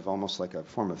actually kind of almost like a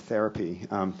form of therapy,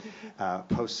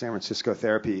 post-San Francisco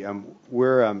therapy,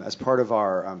 we're, as part of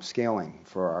our scaling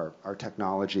for our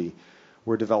technology,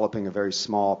 we're developing a very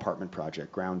small apartment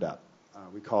project, ground up.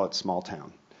 We call it Small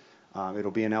Town.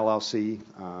 It'll be an LLC.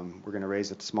 We're going to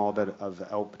raise a small bit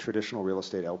of traditional real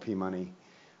estate LP money.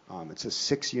 It's a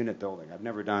 6-unit building. I've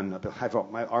never done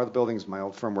our buildings my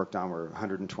old firm worked on were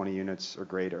 120 units or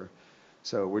greater.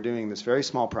 So we're doing this very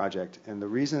small project, and the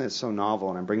reason it's so novel,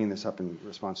 and I'm bringing this up in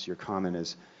response to your comment,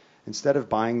 is instead of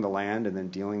buying the land and then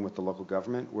dealing with the local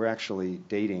government, we're actually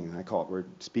dating. We're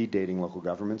speed dating local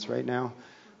governments right now,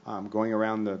 going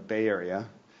around the Bay Area.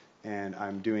 And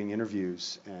I'm doing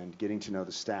interviews and getting to know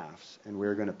the staffs. And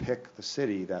we're going to pick the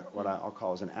city that what I'll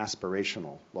call is an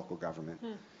aspirational local government.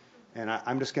 And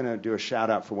I'm just going to do a shout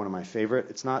out for one of my favorite.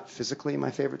 It's not physically my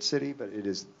favorite city, but it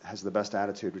has the best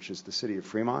attitude, which is the city of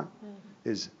Fremont.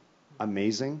 Is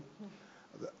amazing.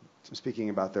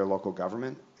 Speaking about their local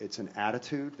government, it's an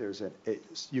attitude.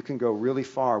 You can go really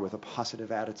far with a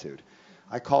positive attitude.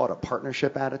 I call it a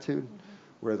partnership attitude,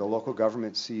 where the local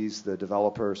government sees the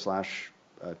developer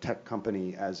 / tech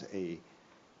company as a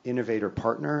innovator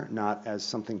partner, not as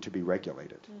something to be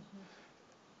regulated.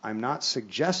 I'm not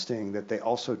suggesting that they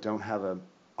also don't have an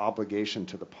obligation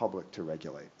to the public to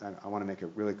regulate. I want to make a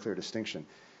really clear distinction.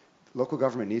 Local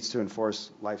government needs to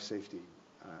enforce life safety,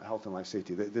 health and life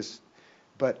safety.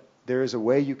 But there is a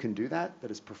way you can do that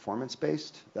is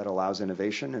performance-based, that allows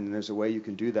innovation, and there's a way you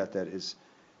can do that is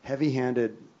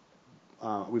heavy-handed.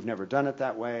 We've never done it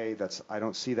that way. I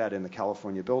don't see that in the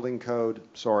California Building Code.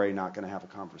 Sorry, not going to have a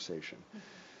conversation.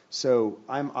 So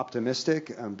I'm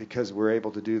optimistic because we're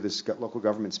able to do this local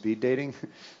government speed dating,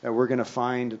 that we're going to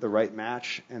find the right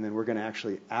match, and then we're going to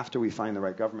actually, after we find the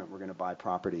right government, we're going to buy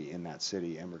property in that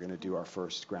city, and we're going to do our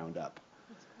first ground up.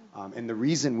 And the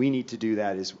reason we need to do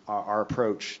that is our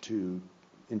approach to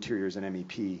interiors and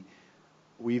MEP,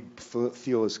 we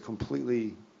feel is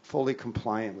fully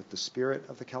compliant with the spirit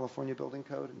of the California Building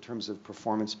Code in terms of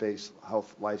performance-based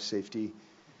health, life, safety,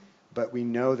 but we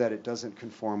know that it doesn't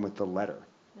conform with the letter.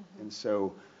 And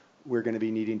so we're going to be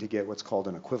needing to get what's called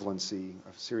an equivalency,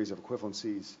 a series of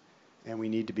equivalencies, and we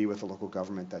need to be with a local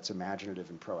government that's imaginative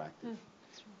and proactive.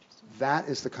 That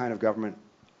is the kind of government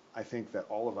I think that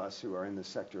all of us who are in this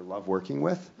sector love working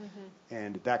with,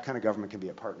 and that kind of government can be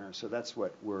a partner. So that's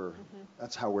what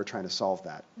that's how we're trying to solve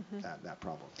that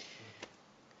problem.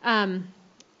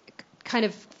 Kind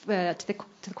of to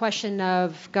the question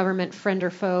of government friend or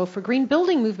foe, for green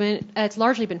building movement, it's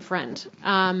largely been friend.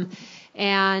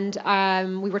 And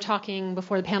we were talking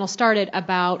before the panel started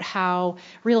about how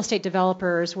real estate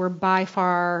developers were by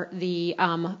far the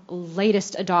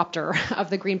latest adopter of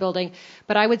the green building.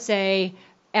 But I would say,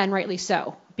 and rightly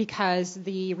so, because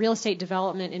the real estate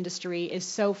development industry is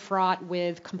so fraught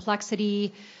with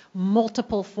complexity,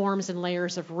 multiple forms and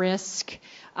layers of risk,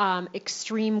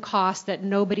 extreme costs that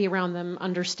nobody around them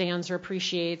understands or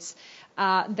appreciates,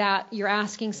 that you're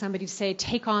asking somebody to say,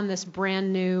 take on this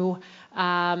brand new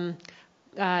lead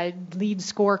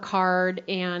scorecard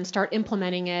and start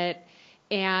implementing it,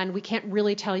 and we can't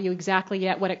really tell you exactly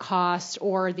yet what it costs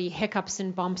or the hiccups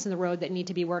and bumps in the road that need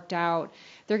to be worked out.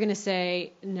 They're going to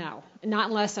say, no, not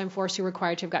unless I'm forced or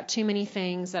required to. I've got too many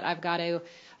things that I've got to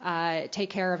take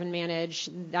care of and manage.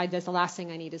 That's the last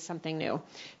thing I need is something new.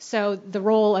 So the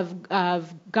role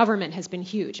of government has been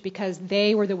huge because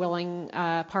they were the willing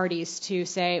parties to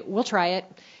say, we'll try it.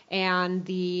 And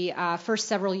the first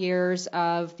several years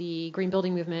of the green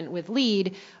building movement with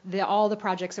LEED, all the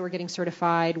projects that were getting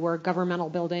certified were governmental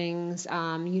buildings,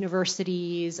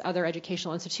 universities, other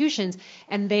educational institutions,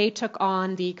 and they took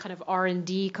on the kind of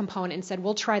R&D component and said,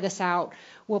 we'll try this out.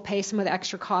 We'll pay some of the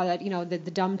extra cost,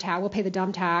 the dumb tax. We'll pay the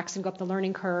dumb tax and go up the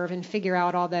learning curve and figure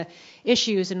out all the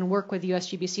issues and work with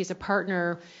USGBC as a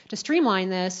partner to streamline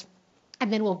this.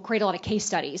 And then we'll create a lot of case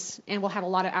studies, and we'll have a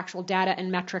lot of actual data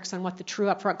and metrics on what the true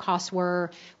upfront costs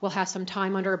were. We'll have some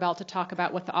time under our belt to talk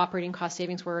about what the operating cost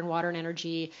savings were in water and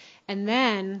energy. And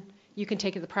then you can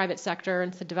take it to the private sector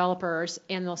and to the developers,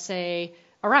 and they'll say,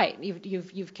 all right,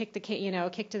 you've kicked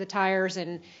kicked to the tires,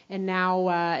 and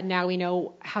now we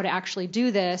know how to actually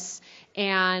do this,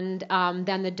 and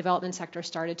then the development sector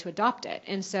started to adopt it,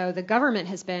 and so the government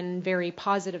has been very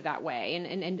positive that way,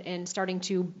 and starting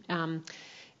to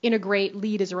integrate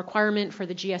LEED as a requirement for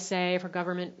the GSA, for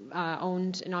government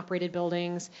owned and operated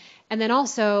buildings, and then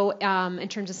also in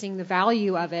terms of seeing the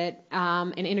value of it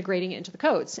and integrating it into the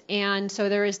codes. And so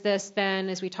there is this then,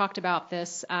 as we talked about,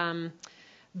 this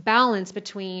balance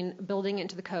between building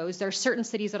into the codes. There are certain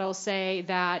cities that I'll say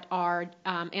that are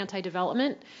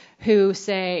anti-development who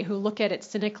look at it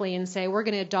cynically and say, we're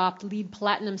going to adopt LEED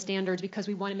Platinum standards because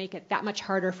we want to make it that much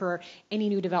harder for any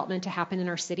new development to happen in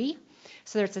our city.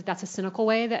 So that's a cynical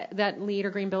way that LEED or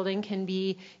green building can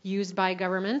be used by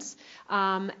governments.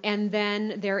 And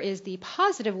then there is the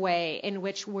positive way in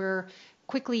which we're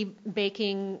quickly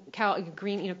baking Cal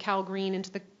Green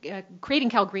into the creating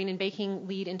Cal Green and baking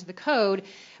LEED into the code.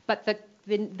 But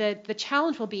the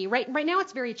challenge will be right now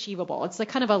it's very achievable. It's like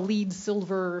kind of a LEED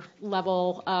silver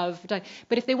level of, but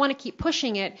if they want to keep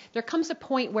pushing it, there comes a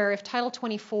point where if Title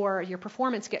 24, your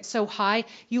performance gets so high,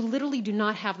 you literally do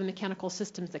not have the mechanical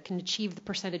systems that can achieve the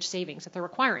percentage savings that they're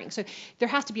requiring. So there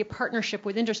has to be a partnership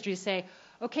with industry to say,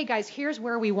 okay, guys, here's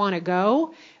where we want to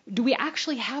go. Do we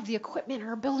actually have the equipment in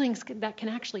our buildings that can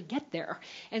actually get there?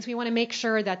 And so we want to make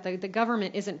sure that the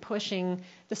government isn't pushing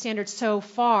the standards so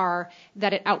far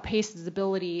that it outpaces the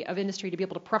ability of industry to be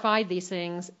able to provide these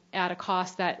things at a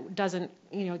cost that doesn't,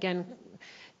 again,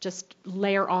 just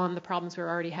layer on the problems we're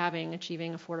already having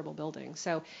achieving affordable buildings.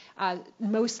 So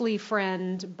mostly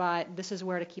friend, but this is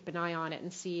where to keep an eye on it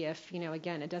and see if,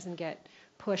 again, it doesn't get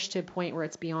pushed to a point where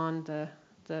it's beyond the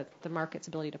market's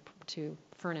ability to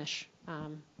furnish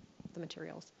the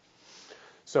materials.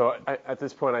 So at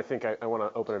this point, I think I want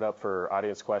to open it up for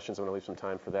audience questions. I'm going to leave some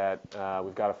time for that.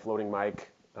 We've got a floating mic.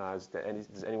 Does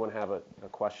anyone have a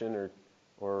question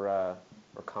or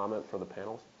comment for the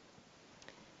panels?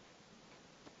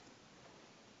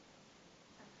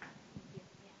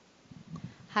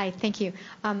 Hi, thank you.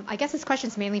 I guess this question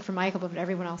is mainly for Michael, but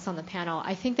everyone else on the panel.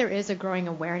 I think there is a growing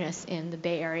awareness in the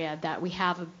Bay Area that we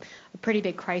have a pretty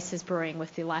big crisis brewing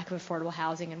with the lack of affordable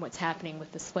housing and what's happening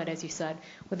with the split, as you said,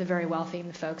 with the very wealthy and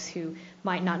the folks who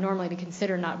might not normally be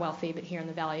considered not wealthy, but here in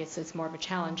the Valley it's more of a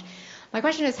challenge. My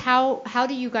question is, how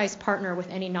do you guys partner with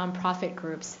any nonprofit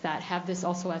groups that have this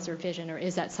also as their vision, or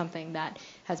is that something that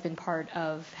has been part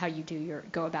of how you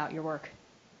go about your work?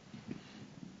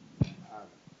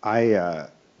 I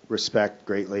respect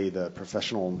greatly the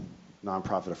professional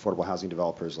nonprofit affordable housing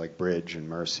developers like Bridge and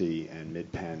Mercy and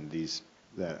MidPenn, these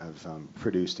that have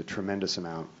produced a tremendous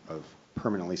amount of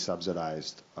permanently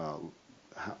subsidized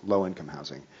low-income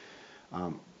housing.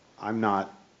 I'm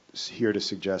not here to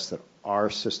suggest that our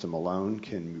system alone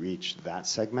can reach that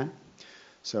segment.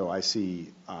 So I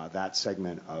see that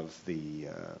segment of the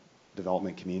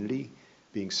development community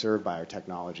being served by our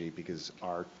technology because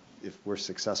if we're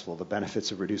successful, the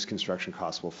benefits of reduced construction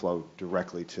costs will flow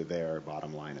directly to their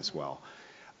bottom line as well.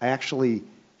 I actually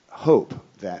hope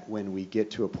that when we get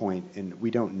to a point, and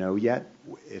we don't know yet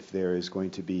if there is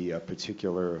going to be a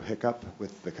particular hiccup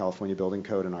with the California Building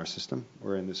Code in our system.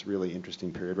 We're in this really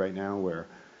interesting period right now where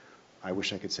I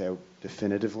wish I could say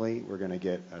definitively we're going to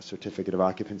get a certificate of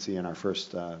occupancy in our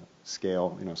first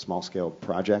small scale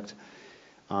project.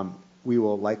 We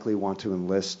will likely want to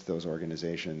enlist those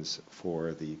organizations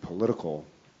for the political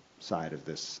side of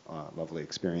this lovely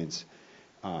experience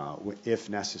if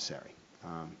necessary.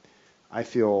 I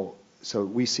feel, so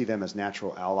we see them as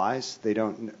natural allies. They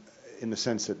don't, in the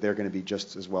sense that they're going to be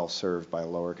just as well served by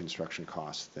lower construction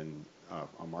costs than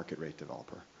a market rate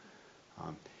developer.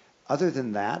 Other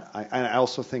than that, I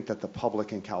also think that the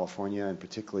public in California, and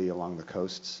particularly along the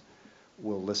coasts,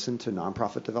 will listen to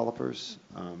nonprofit developers.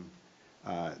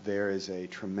 There is a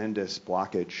tremendous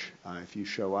blockage. If you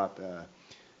show up,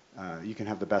 you can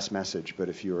have the best message, but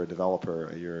if you're a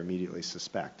developer, you're immediately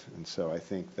suspect. And so I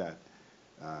think that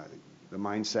the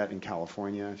mindset in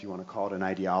California, if you want to call it an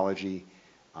ideology,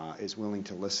 is willing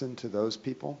to listen to those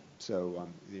people. So,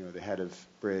 the head of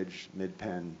Bridge,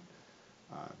 MidPenn,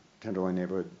 Tenderloin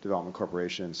Neighborhood Development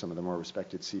Corporation, some of the more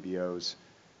respected CBOs,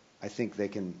 I think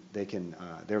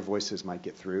their voices might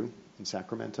get through in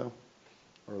Sacramento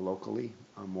or locally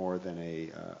more than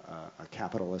a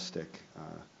capitalistic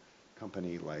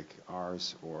company like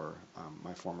ours or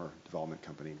my former development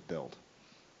company, Build.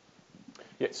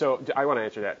 Yeah, so I want to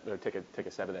answer that, or take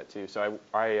a stab at that too. So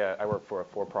I work for a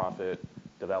for-profit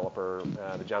developer.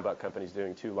 The John Buck Company is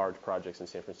doing 2 large projects in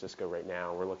San Francisco right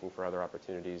now. We're looking for other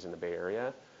opportunities in the Bay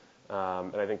Area.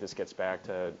 And I think this gets back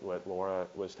to what Laura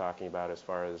was talking about as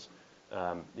far as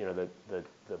the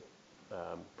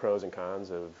pros and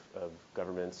cons of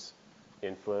government's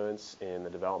influence in the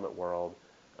development world.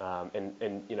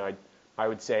 And you know, I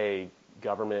would say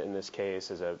government in this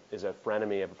case is a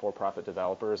frenemy of for-profit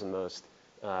developers in the most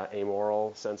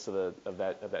amoral sense of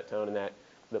that tone, and that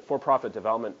the for-profit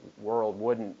development world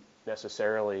wouldn't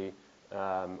necessarily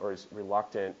or is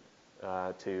reluctant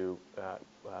to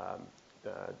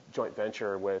joint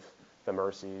venture with the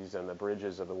Mercies and the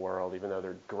Bridges of the world, even though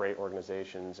they're great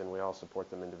organizations and we all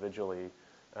support them individually.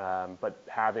 But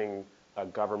having a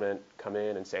government come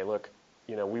in and say, look,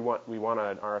 you know, we want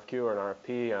an RFQ or an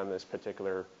RFP on this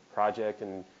particular project,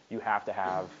 and you have to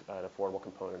have an affordable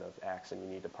component of X, and you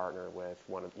need to partner with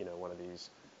one of these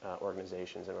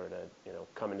organizations in order to, you know,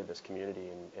 come into this community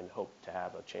and hope to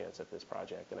have a chance at this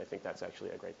project. And I think that's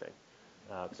actually a great thing,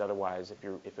 because otherwise,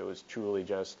 if it was truly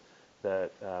just the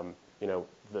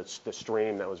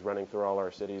stream that was running through all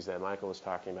our cities that Michael was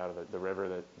talking about, the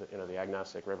river, the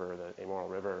agnostic river, the amoral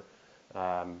river,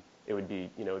 it would be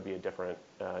a different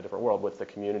world with the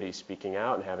community speaking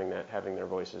out and having their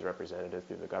voices represented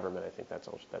through the government. I think that's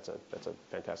a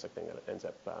fantastic thing that ends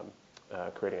up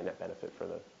creating a net benefit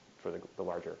for the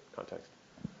larger context.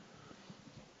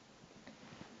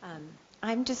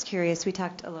 I'm just curious, we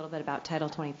talked a little bit about Title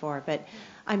 24, but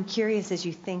I'm curious, as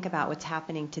you think about what's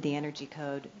happening to the energy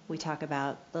code, we talk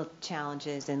about the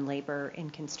challenges in labor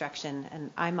in construction, and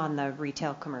I'm on the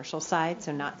retail commercial side,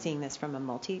 so not seeing this from a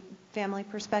multi-family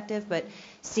perspective, but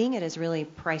seeing it as really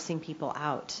pricing people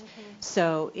out. Mm-hmm.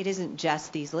 So it isn't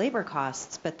just these labor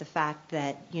costs, but the fact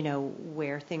that, you know,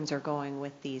 where things are going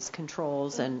with these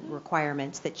controls and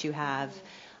requirements that you have.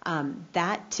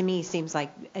 That to me seems like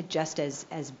just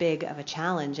as big of a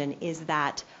challenge, and is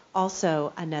that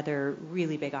also another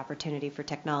really big opportunity for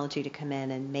technology to come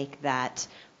in and make that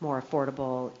more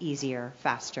affordable, easier,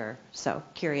 faster? So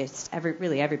curious,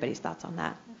 everybody's thoughts on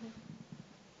that. Mm-hmm.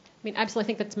 I mean, absolutely. I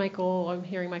think that's Michael. I'm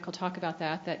hearing Michael talk about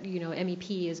that you know,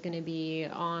 MEP is going to be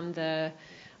on the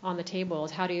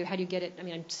tables. How do you get it? I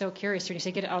mean, I'm so curious when you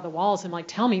say get it out of the walls. I'm like,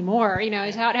 tell me more. You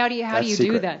know, how do you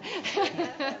do that?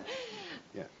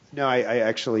 No, I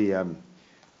actually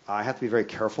I have to be very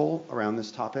careful around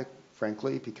this topic,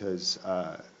 frankly, because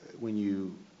I'm going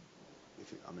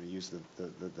to use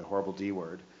the horrible D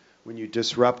word, when you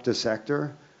disrupt a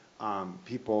sector,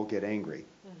 people get angry.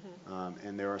 Mm-hmm.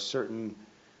 And there are certain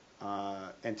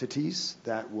entities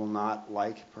that will not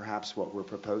like perhaps what we're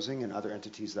proposing, and other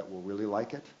entities that will really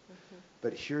like it. Mm-hmm.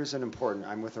 But here's an important,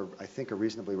 I'm with I think a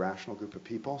reasonably rational group of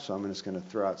people, so I'm just going to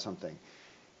throw out something.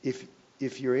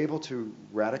 If you're able to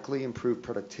radically improve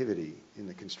productivity in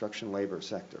the construction labor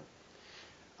sector,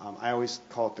 I always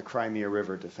call it the Crimea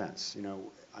River defense. You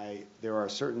know, there are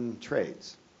certain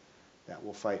trades that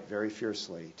will fight very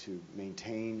fiercely to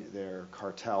maintain their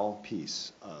cartel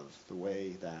piece of the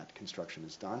way that construction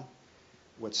is done.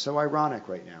 What's so ironic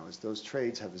right now is those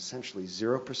trades have essentially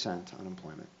 0%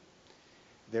 unemployment.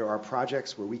 There are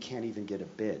projects where we can't even get a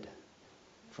bid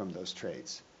from those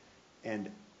trades. And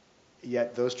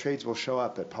yet those trades will show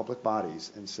up at public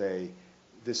bodies and say,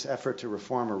 this effort to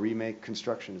reform or remake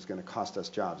construction is going to cost us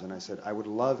jobs. And I said, I would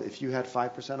love if you had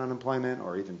 5% unemployment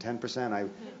or even 10%,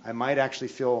 I might actually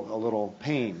feel a little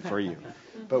pain for you.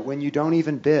 But when you don't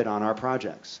even bid on our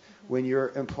projects, when your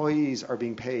employees are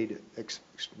being paid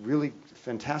really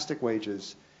fantastic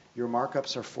wages, your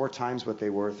markups are 4 times what they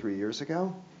were 3 years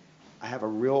ago, I have a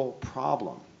real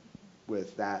problem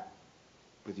with that,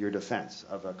 with your defense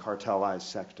of a cartelized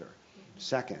sector.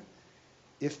 Second,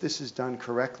 if this is done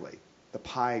correctly, the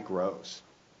pie grows,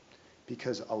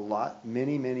 because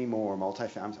many more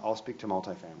multifamily, I'll speak to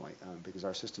multifamily because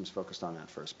our system's focused on that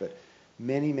first, but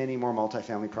many more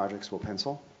multifamily projects will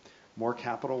pencil, more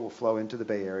capital will flow into the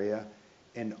Bay Area,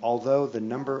 and although the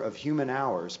number of human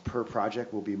hours per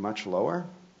project will be much lower,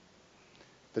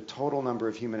 the total number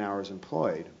of human hours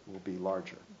employed will be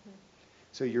larger. Mm-hmm.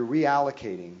 So you're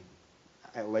reallocating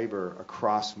labor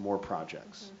across more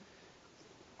projects. Mm-hmm.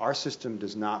 Our system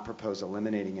does not propose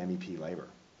eliminating MEP labor,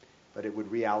 but it would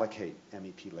reallocate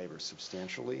MEP labor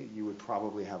substantially. You would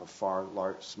probably have a far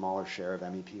smaller share of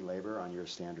MEP labor on your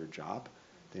standard job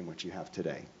than what you have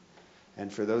today.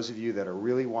 And for those of you that are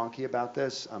really wonky about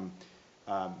this,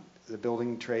 the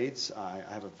building trades, I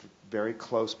have a very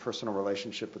close personal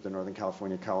relationship with the Northern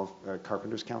California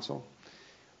Carpenters Council.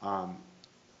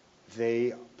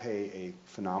 They pay a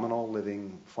phenomenal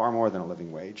living, far more than a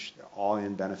living wage,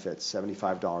 all-in benefits,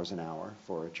 $75 an hour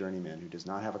for a journeyman who does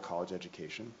not have a college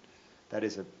education. That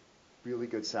is a really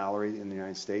good salary in the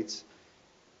United States.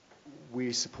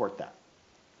 We support that.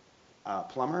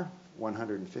 Plumber,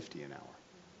 $150 an hour.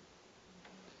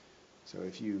 So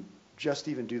if you just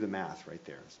even do the math right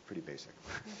there. It's pretty basic.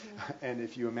 And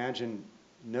if you imagine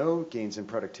no gains in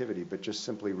productivity, but just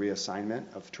simply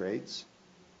reassignment of trades,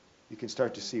 you can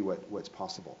start to see what's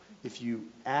possible. If you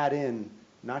add in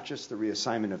not just the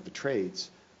reassignment of the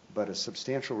trades, but a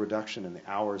substantial reduction in the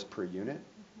hours per unit,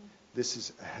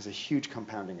 this has a huge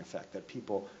compounding effect that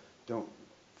people don't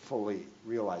fully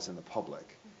realize in the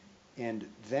public. And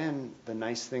then the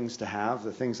nice things to have,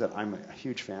 the things that I'm a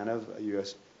huge fan of,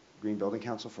 U.S. Green Building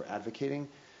Council for advocating,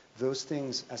 those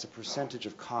things as a percentage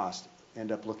of cost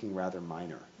end up looking rather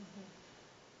minor.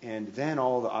 And then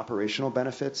all the operational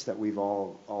benefits that we've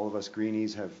all of us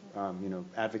greenies have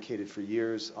advocated for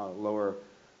years,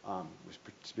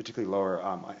 particularly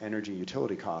lower energy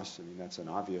utility costs. I mean, that's an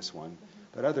obvious one.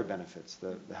 But other benefits,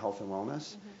 the health and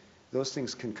wellness, those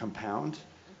things can compound.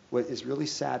 What is really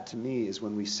sad to me is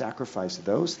when we sacrifice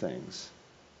those things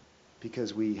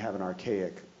because we have an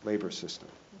archaic labor system.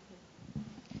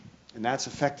 And that's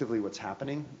effectively what's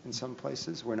happening in some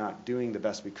places. We're not doing the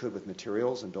best we could with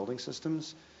materials and building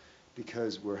systems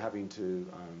because we're having to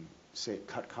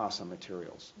cut costs on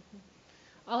materials.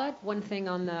 I'll add one thing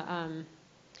on the, I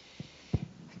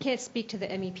can't speak to the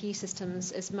MEP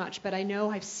systems as much, but I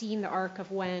know I've seen the arc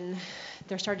of when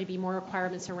there started to be more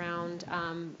requirements around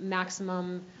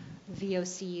maximum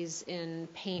VOCs in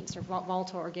paints or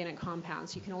volatile organic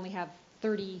compounds. You can only have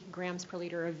 30 grams per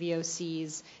liter of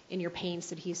VOCs in your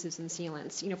paints, adhesives, and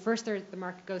sealants. First the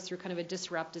market goes through kind of a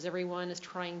disrupt as everyone is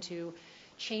trying to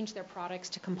change their products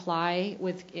to comply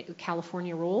with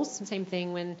California rules. Same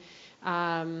thing when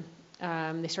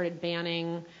they started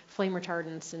banning flame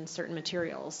retardants in certain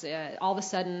materials. All of a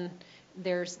sudden,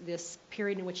 there's this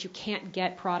period in which you can't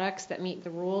get products that meet the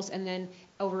rules, and then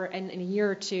over in a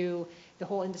year or two, the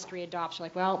whole industry adopts. You're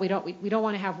like, well, we don't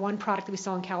want to have one product that we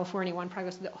sell in California, one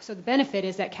product. So the benefit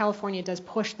is that California does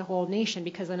push the whole nation,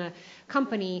 because then a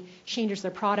company changes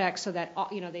their products so that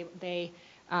they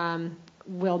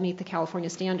will meet the California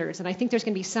standards. And I think there's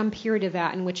going to be some period of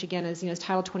that in which, again, as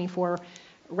Title 24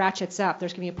 ratchets up,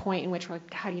 there's going to be a point in which,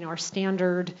 God, our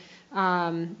standard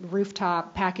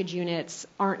rooftop package units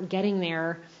aren't getting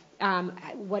there.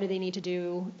 What do they need to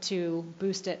do to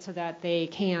boost it so that they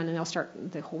can, and they'll start,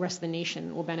 the whole rest of the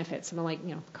nation will benefit, something like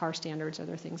car standards,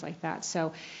 other things like that.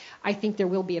 So I think there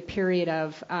will be a period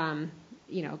of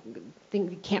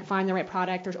you can't find the right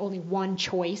product, there's only one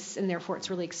choice, and therefore it's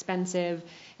really expensive,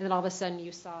 and then all of a sudden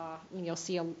you'll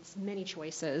see many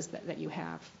choices that you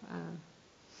have.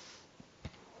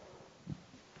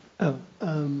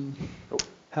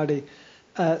 Howdy.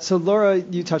 So Laura,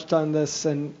 you touched on this,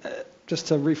 and just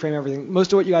to reframe everything,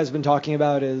 most of what you guys have been talking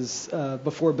about is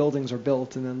before buildings are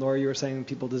built, and then Laura, you were saying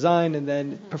people design, and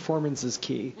then performance is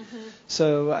key.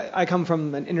 So I come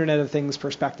from an Internet of Things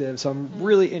perspective, so I'm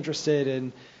really interested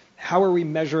in how are we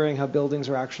measuring how buildings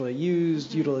are actually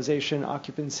used, utilization,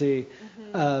 occupancy.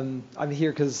 I'm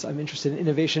here because I'm interested in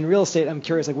innovation in real estate. I'm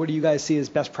curious, what do you guys see as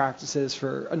best practices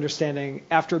for understanding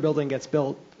after a building gets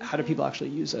built, how do people actually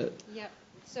use it? Yep.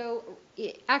 So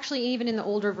actually, even in the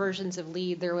older versions of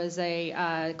LEED, there was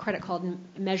a credit called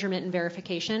measurement and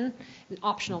verification, an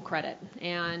optional credit.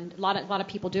 And a lot of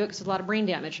people do it because there's a lot of brain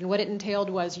damage. And what it entailed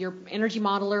was your energy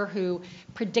modeler who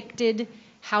predicted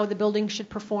how the building should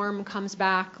perform comes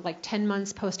back 10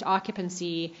 months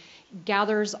post-occupancy,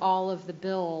 gathers all of the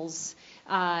bills,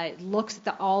 looks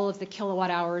at all of the kilowatt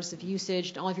hours of usage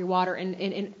and all of your water,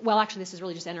 and well, actually, this is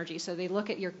really just energy. So they look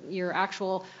at your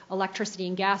actual electricity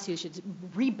and gas usage,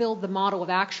 rebuild the model of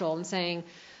actual, and saying,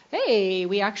 hey,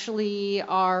 we actually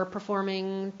are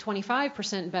performing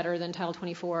 25% better than Title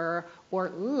 24,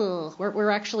 or we're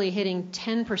actually hitting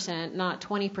 10%, not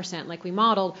 20% like we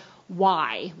modeled.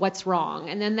 Why? What's wrong?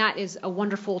 And then that is a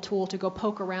wonderful tool to go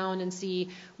poke around and see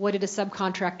what did a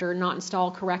subcontractor not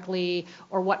install correctly,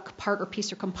 or what part or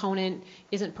piece or component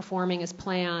isn't performing as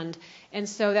planned. And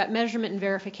so that measurement and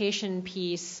verification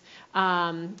piece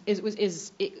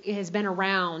it has been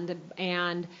around,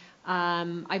 and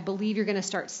I believe you're going to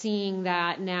start seeing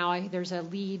that now. There's a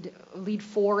LEED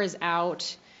 4 is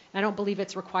out. I don't believe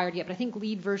it's required yet, but I think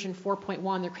LEED version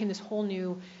 4.1, they're creating this whole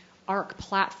new ARC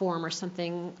platform or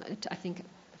something. I think if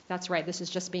that's right. This is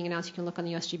just being announced. You can look on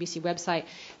the USGBC website.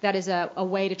 That is a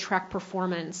way to track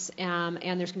performance, and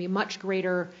there's going to be a much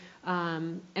greater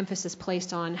emphasis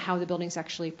placed on how the building's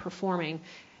actually performing.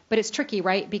 But it's tricky,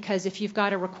 right? Because if you've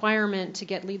got a requirement to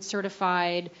get LEED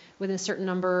certified within a certain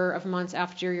number of months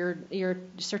after your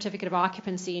certificate of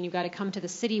occupancy, and you've got to come to the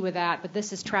city with that, but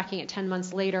this is tracking it 10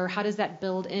 months later, how does that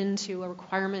build into a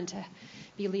requirement to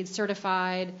be LEED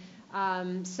certified?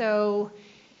 So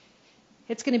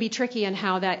it's going to be tricky in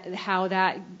how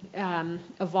that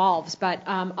evolves. But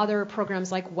other programs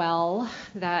like Well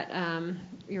that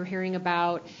you're hearing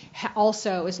about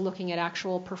also is looking at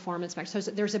actual performance metrics.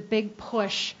 So there's a big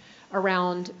push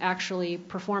around actually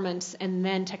performance, and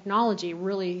then technology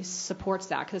really supports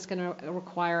that because it's going to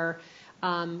require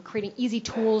creating easy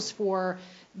tools for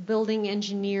building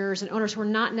engineers and owners who are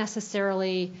not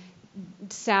necessarily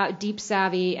deep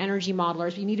savvy energy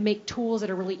modelers. You need to make tools that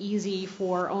are really easy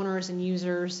for owners and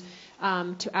users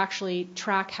to actually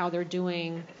track how they're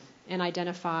doing and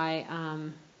identify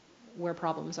where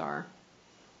problems are.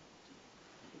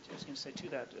 I was going to say to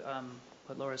that,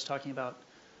 what Laura's talking about,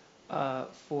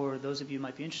 for those of you who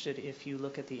might be interested, if you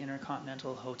look at the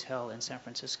Intercontinental Hotel in San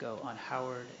Francisco on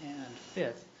Howard and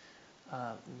Fifth,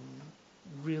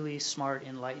 really smart,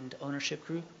 enlightened ownership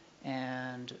group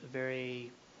and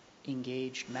very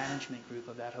engaged management group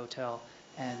of that hotel,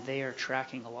 and they are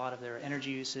tracking a lot of their energy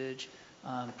usage,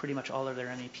 pretty much all of their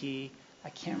MEP. I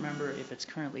can't remember if it's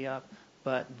currently up,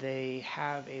 but they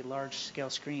have a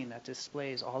large-scale screen that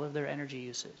displays all of their energy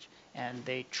usage, and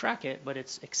they track it, but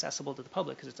it's accessible to the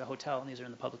public because it's a hotel and these are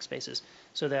in the public spaces,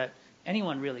 so that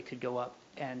anyone really could go up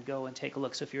and take a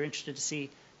look. So if you're interested to see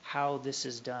how this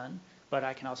is done, but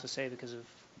I can also say because of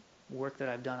work that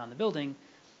I've done on the building,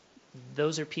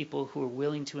 those are people who are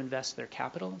willing to invest their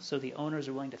capital. So the owners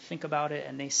are willing to think about it,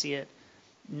 and they see it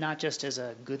not just as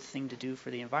a good thing to do for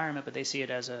the environment, but they see it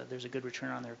as there's a good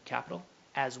return on their capital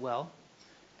as well.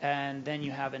 And then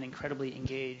you have an incredibly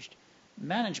engaged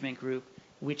management group,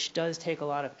 which does take a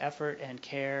lot of effort and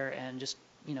care and just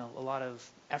a lot of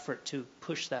effort to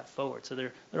push that forward. So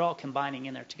they're all combining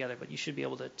in there together, but you should be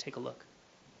able to take a look.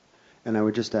 And I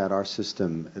would just add, our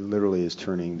system literally is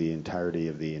turning the entirety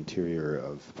of the interior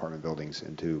of apartment buildings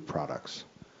into products.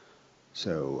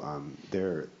 So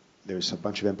there's a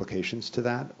bunch of implications to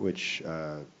that, which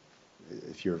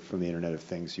if you're from the Internet of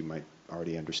Things, you might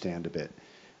already understand a bit.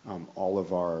 All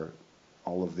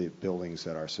of the buildings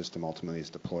that our system ultimately is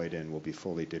deployed in will be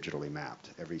fully digitally mapped.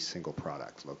 Every single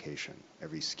product location,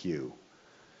 every SKU.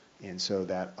 And so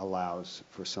that allows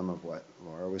for some of what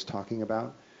Laura was talking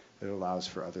about. It allows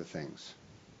for other things.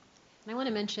 I want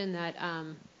to mention that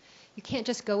you can't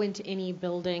just go into any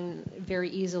building very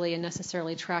easily and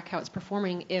necessarily track how it's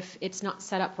performing if it's not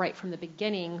set up right from the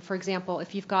beginning. For example,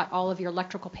 if you've got all of your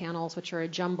electrical panels, which are a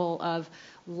jumble of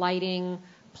lighting,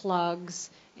 plugs,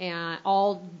 and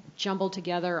all jumbled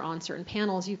together on certain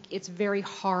panels, it's very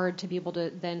hard to be able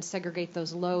to then segregate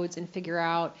those loads and figure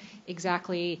out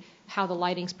exactly how the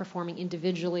lighting's performing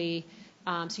individually.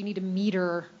 So you need to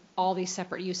meter all these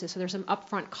separate uses. So there's some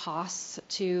upfront costs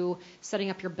to setting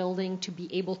up your building to be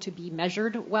able to be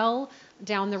measured well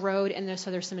down the road, and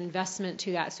so there's some investment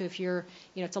to that. So if you're,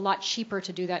 it's a lot cheaper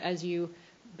to do that as you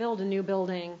build a new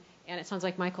building, and it sounds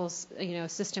like Michael's,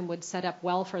 system would set up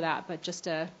well for that. But just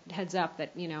a heads up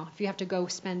that, if you have to go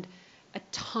spend a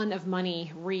ton of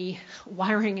money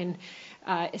rewiring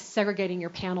and segregating your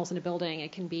panels in a building,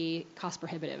 it can be cost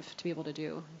prohibitive to be able to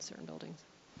do in certain buildings.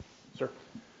 Sir.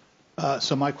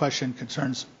 So my question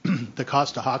concerns the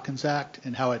Costa-Hawkins Act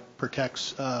and how it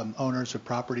protects owners of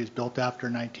properties built after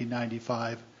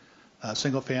 1995,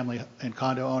 single-family and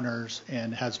condo owners,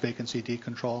 and has vacancy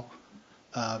decontrol.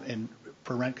 And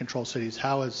for rent-control cities,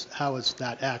 how is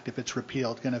that act, if it's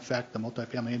repealed, going to affect the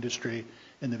multifamily industry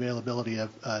and the availability of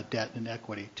debt and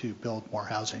equity to build more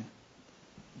housing?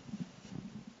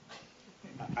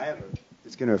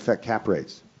 It's going to affect cap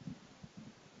rates.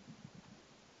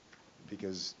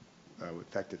 Because in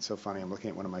fact, it's so funny. I'm looking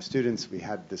at one of my students. We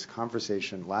had this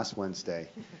conversation last Wednesday.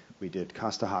 We did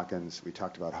Costa-Hawkins. We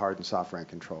talked about hard and soft rent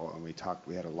control, and we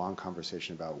had a long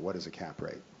conversation about what is a cap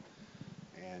rate.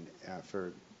 And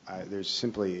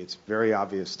it's very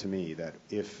obvious to me that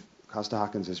if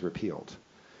Costa-Hawkins is repealed,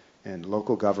 and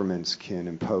local governments can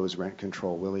impose rent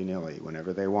control willy-nilly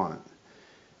whenever they want,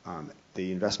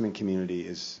 the investment community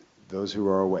is those who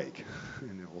are awake,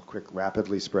 and it will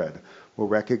rapidly spread, will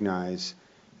recognize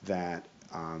that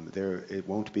it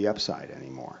won't be upside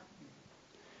anymore.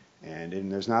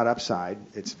 And there's not upside.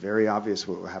 It's very obvious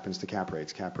what happens to cap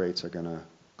rates. Cap rates are going to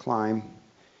climb,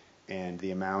 and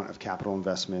the amount of capital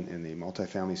investment in the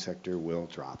multifamily sector will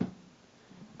drop.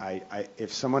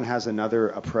 If someone has another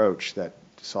approach that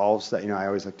solves that, I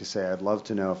always like to say I'd love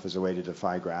to know if there's a way to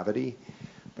defy gravity,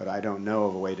 but I don't know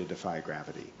of a way to defy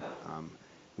gravity.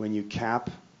 When you cap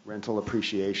rental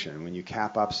appreciation, when you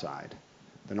cap upside,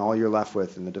 then all you're left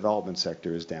with in the development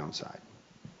sector is downside.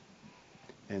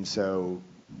 And so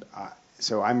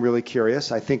I'm really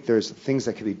curious. I think there's things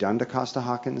that could be done to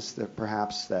Costa-Hawkins that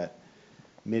perhaps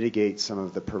mitigate some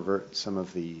of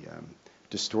the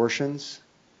distortions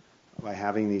by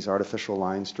having these artificial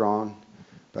lines drawn.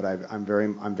 But I'm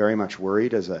very much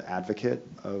worried as an advocate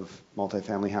of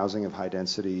multifamily housing, of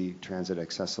high-density,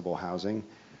 transit-accessible housing,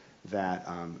 that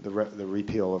the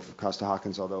repeal of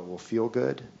Costa-Hawkins, although it will feel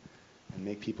good and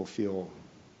make people feel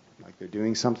like they're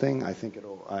doing something, I think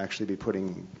it'll actually be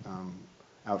putting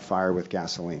out fire with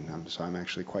gasoline. So I'm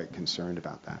actually quite concerned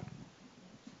about that.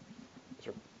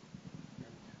 Sure.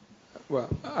 Well,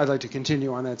 I'd like to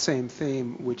continue on that same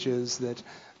theme, which is that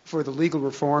for the legal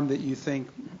reform that you think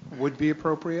would be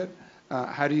appropriate,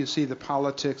 how do you see the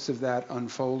politics of that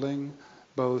unfolding,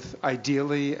 both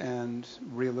ideally and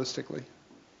realistically?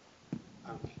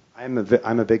 I'm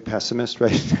a big pessimist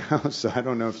right now, so I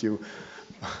don't know if you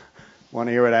want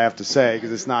to hear what I have to say,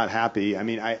 because it's not happy. I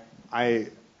mean,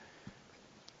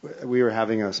 we were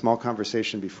having a small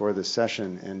conversation before this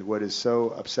session, and what is so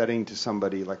upsetting to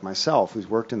somebody like myself, who's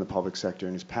worked in the public sector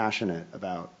and is passionate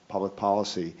about public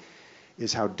policy,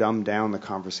 is how dumbed down the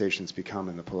conversations become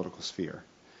in the political sphere.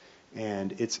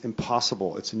 And it's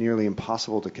impossible, it's nearly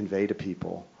impossible to convey to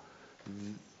people,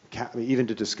 even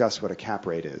to discuss what a cap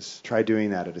rate is. Try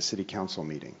doing that at a city council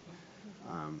meeting.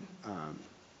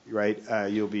 Right?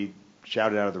 You'll be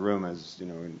shouted out of the room as,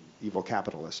 an evil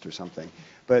capitalist or something.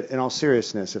 But in all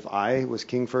seriousness, if I was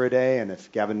king for a day, and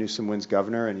if Gavin Newsom wins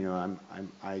governor, and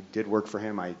I did work for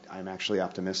him, I'm actually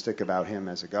optimistic about him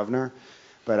as a governor,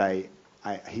 but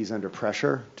he's under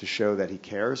pressure to show that he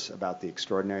cares about the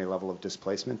extraordinary level of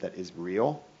displacement that is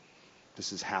real.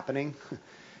 This is happening.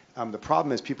 The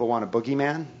problem is people want a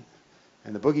boogeyman,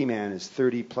 and the boogeyman is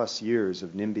 30 plus years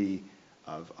of NIMBY,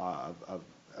 of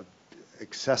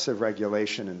excessive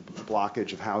regulation and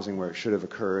blockage of housing where it should have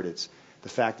occurred. It's the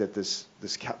fact that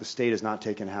the state has not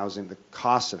taken the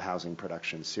cost of housing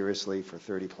production seriously for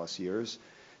 30 plus years.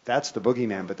 That's the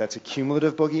boogeyman, but that's a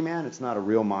cumulative boogeyman. It's not a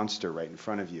real monster right in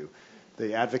front of you.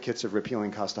 The advocates of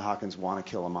repealing Costa-Hawkins want to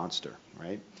kill a monster,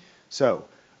 right? So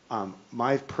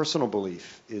my personal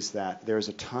belief is that there's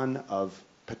a ton of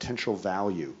potential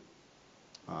value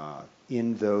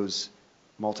in those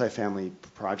multifamily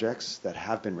projects that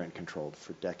have been rent controlled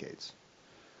for decades.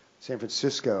 San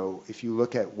Francisco, if you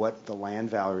look at what the land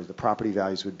values, the property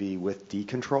values would be with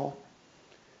decontrol,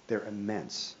 they're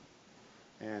immense.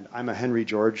 And I'm a Henry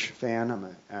George fan.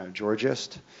 I'm a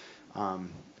Georgist,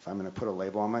 if I'm going to put a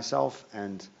label on myself.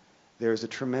 And there's a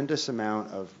tremendous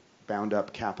amount of bound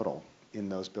up capital in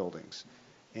those buildings.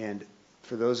 And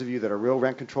for those of you that are real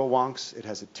rent control wonks, it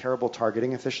has a terrible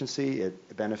targeting efficiency.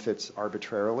 It benefits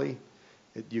arbitrarily.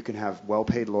 You can have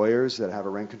well-paid lawyers that have a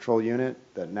rent control unit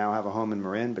that now have a home in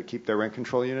Marin but keep their rent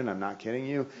control unit. I'm not kidding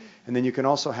you. And then you can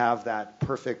also have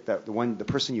the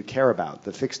person you care about,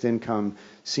 the fixed income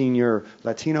senior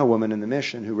Latino woman in the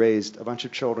Mission who raised a bunch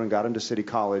of children, got into City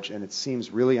College, and it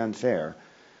seems really unfair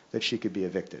that she could be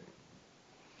evicted.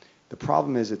 The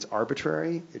problem is it's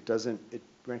arbitrary.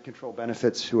 Rent control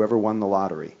benefits whoever won the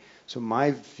lottery. So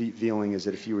my feeling is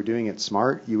that if you were doing it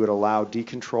smart, you would allow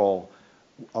decontrol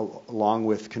along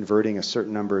with converting a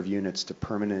certain number of units to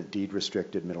permanent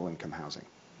deed-restricted middle-income housing.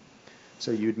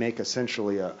 So you'd make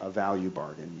essentially a value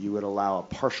bargain. You would allow a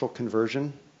partial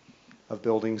conversion of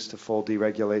buildings to full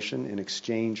deregulation in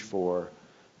exchange for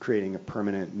creating a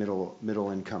permanent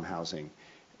middle-income housing.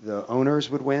 The owners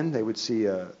would win. They would see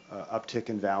a uptick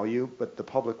in value, but the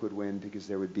public would win because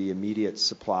there would be immediate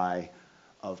supply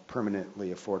of permanently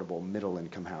affordable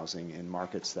middle-income housing in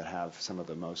markets that have some of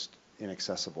the most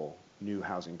inaccessible new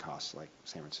housing costs like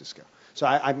San Francisco. So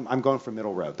I'm going for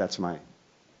middle road. That's my.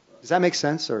 Does that make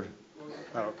sense? Or?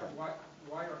 Oh, okay.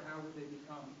 Why or how would they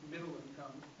become middle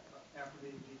income after they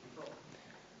decontrol?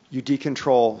 You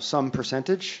decontrol some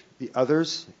percentage. The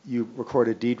others, you record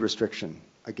a deed restriction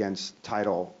against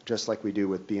title, just like we do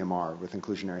with BMR, with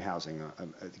inclusionary housing,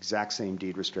 an exact same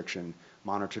deed restriction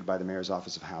monitored by the Mayor's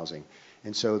Office of Housing.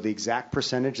 And so the exact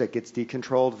percentage that gets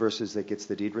decontrolled versus that gets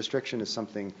the deed restriction is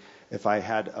something, if I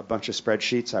had a bunch of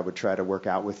spreadsheets, I would try to work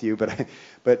out with you. But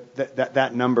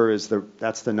that number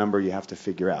that's the number you have to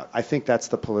figure out. I think that's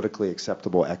the politically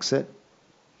acceptable exit.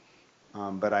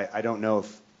 But I don't know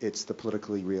if it's the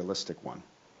politically realistic one.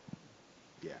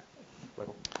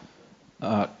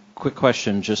 Yeah. Quick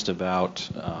question just about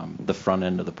the front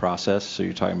end of the process. So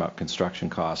you're talking about construction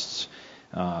costs.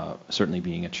 Certainly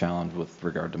being a challenge with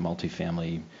regard to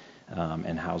multifamily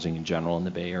and housing in general in the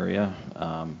Bay Area.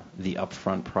 The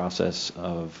upfront process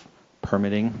of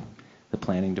permitting, the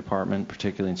planning department,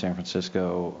 particularly in San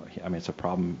Francisco, I mean, it's a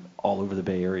problem all over the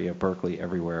Bay Area, Berkeley,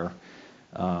 everywhere.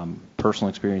 Personal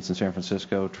experience in San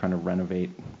Francisco, trying to renovate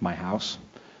my house,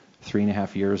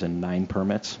 3.5 years and 9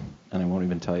 permits, and I won't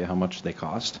even tell you how much they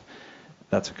cost.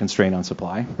 That's a constraint on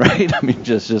supply, right? I mean,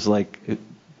 just like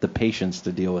the patience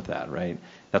to deal with that, right?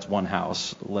 That's one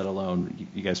house, let alone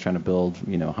you guys trying to build,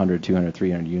 100, 200,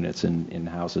 300 units in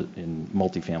houses, in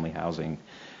multifamily housing.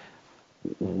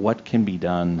 What can be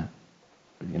done?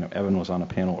 Evan was on a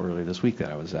panel earlier this week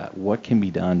that I was at. What can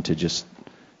be done to just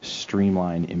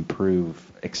streamline, improve,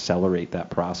 accelerate that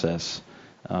process?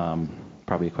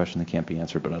 Probably a question that can't be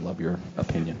answered, but I'd love your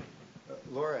opinion.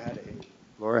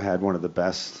 Laura had one of the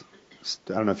best.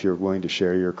 I don't know if you're willing to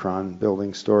share your Cron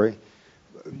building story.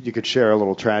 You could share a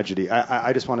little tragedy.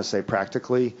 I just want to say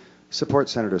practically, support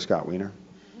Senator Scott Wiener.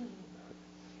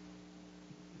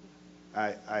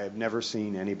 I have never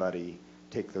seen anybody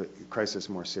take the crisis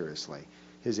more seriously.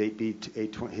 His SB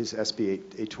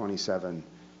 827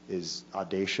 is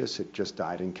audacious. It just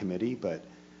died in committee, but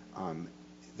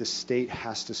the state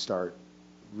has to start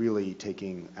really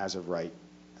taking as of right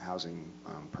housing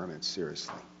permits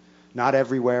seriously. Not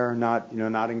everywhere, not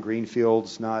in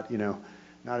greenfields, not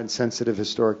in sensitive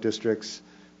historic districts,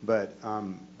 but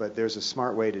there's a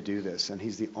smart way to do this, and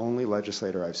he's the only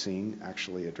legislator I've seen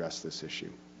actually address this issue.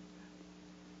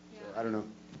 Yeah. So, I don't know.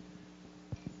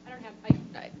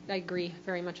 I agree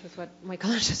very much with what Michael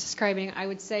was just describing. I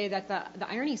would say that the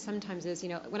irony sometimes is,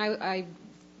 when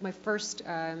my first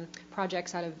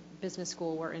projects out of business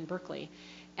school were in Berkeley,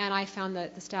 and I found the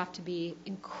staff to be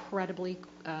incredibly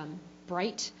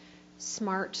bright,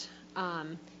 smart,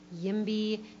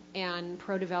 YIMBY, and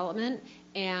pro-development,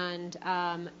 and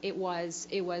it was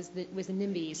the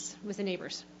NIMBYs, it was the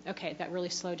neighbors. Okay, that really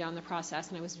slowed down the process,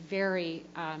 and I was very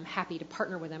happy to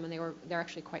partner with them, and they're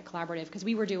actually quite collaborative because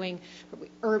we were doing,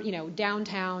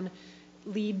 downtown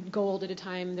LEED Gold at a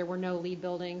time. There were no LEED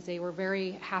buildings. They were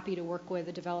very happy to work with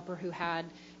a developer who had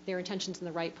their intentions in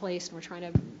the right place, and we're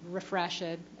trying to refresh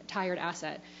a tired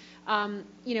asset.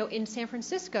 In San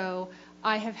Francisco,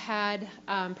 I have had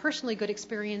personally good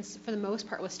experience for the most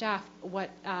part with staff.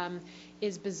 What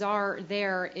is bizarre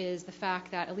there is the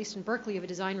fact that, at least in Berkeley, you have a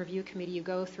design review committee. You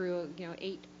go through,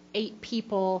 eight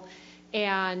people,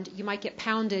 and you might get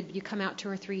pounded. You come out 2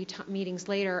 or 3 meetings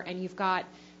later, and you've got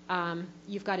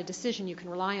a decision you can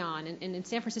rely on. And in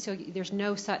San Francisco, there's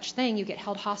no such thing. You get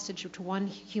held hostage to one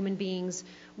human being's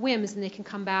whims, and they can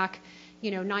come back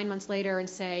 9 months later and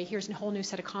say, here's a whole new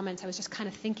set of comments. I was just kind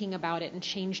of thinking about it and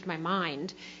changed my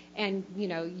mind. And,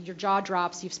 your jaw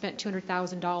drops. You've spent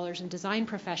 $200,000 in design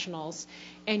professionals,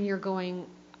 and you're going,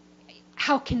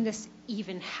 how can this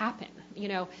even happen?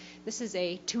 This is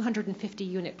a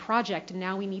 250-unit project, and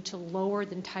now we need to lower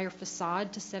the entire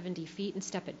facade to 70 feet and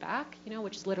step it back,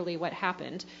 which is literally what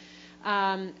happened.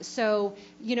 So,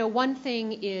 one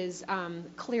thing is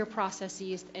clear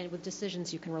processes and with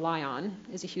decisions you can rely on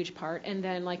is a huge part. And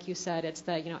then, like you said, it's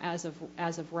the,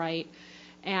 as of right,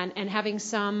 and having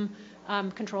some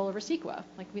control over CEQA.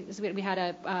 Like we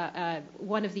had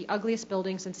one of the ugliest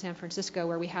buildings in San Francisco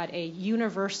where we had a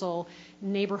universal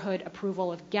neighborhood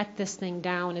approval of get this thing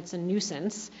down, it's a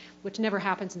nuisance, which never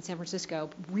happens in San Francisco,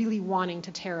 really wanting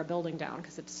to tear a building down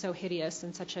because it's so hideous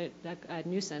and such a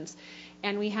nuisance.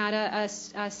 And we had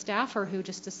a staffer who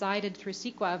just decided through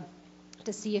CEQA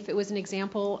to see if it was an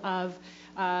example of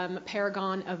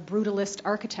paragon of brutalist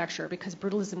architecture, because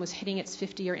brutalism was hitting its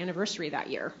 50-year anniversary that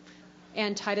year,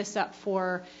 and tied us up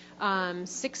for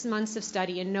 6 months of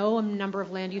study, and no number of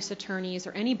land use attorneys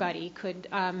or anybody could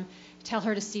tell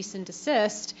her to cease and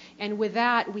desist. And with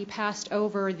that, we passed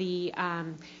over the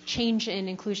change in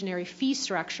inclusionary fee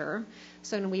structure.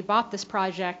 So when we bought this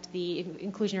project, the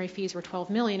inclusionary fees were $12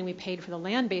 million, and we paid for the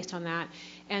land based on that.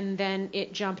 And then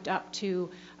it jumped up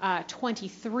to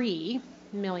 $23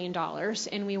 million,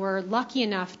 and we were lucky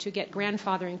enough to get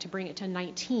grandfathering to bring it to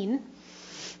 19.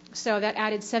 So that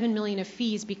added $7 million of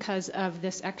fees because of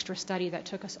this extra study that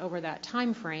took us over that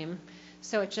time frame.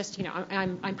 So it's just,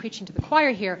 I'm preaching to the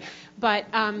choir here, but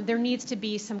there needs to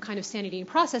be some kind of sanity in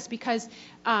process, because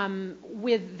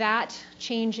with that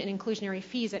change in inclusionary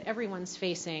fees that everyone's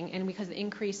facing, and because of the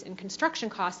increase in construction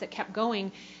costs that kept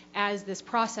going as this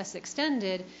process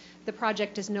extended, the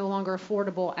project is no longer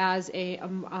affordable as a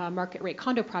market rate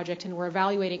condo project, and we're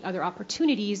evaluating other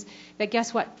opportunities that,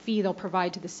 guess what fee they'll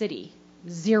provide to the city?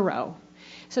 0.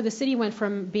 So the city went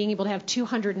from being able to have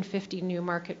 250 new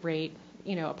market rate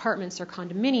apartments or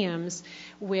condominiums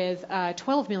with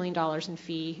 $12 million in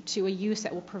fee to a use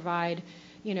that will provide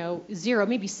 0,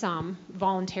 maybe some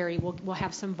voluntary, we'll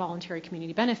have some voluntary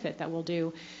community benefit that we'll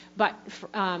do, but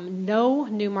no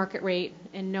new market rate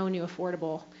and no new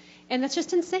affordable. And that's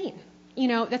just insane.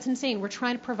 That's insane. We're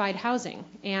trying to provide housing,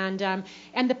 and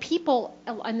the people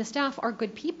and the staff are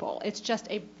good people. It's just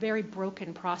a very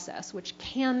broken process, which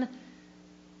can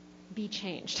be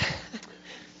changed.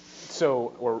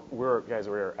 So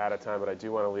we're out of time, but I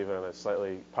do want to leave it on a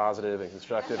slightly positive and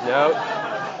constructive note.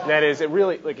 And that is, it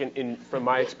really, like from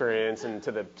my experience and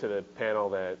to the panel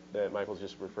that Michael's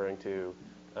just referring to,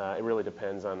 it really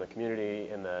depends on the community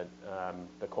and the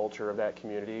culture of that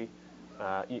community.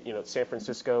 San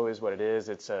Francisco is what it is.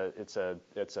 It's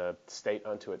a state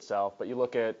unto itself. But you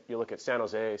look at San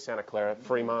Jose, Santa Clara,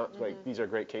 Fremont. Like, these are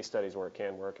great case studies where it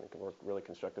can work and it can work really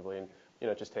constructively. And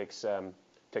it just takes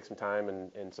some time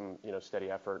and some steady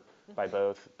effort by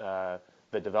both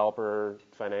the developer,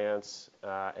 finance,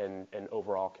 and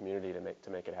overall community to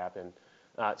make it happen.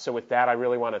 So with that, I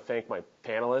really want to thank my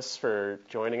panelists for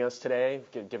joining us today.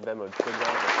 Give them a big round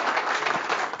of applause.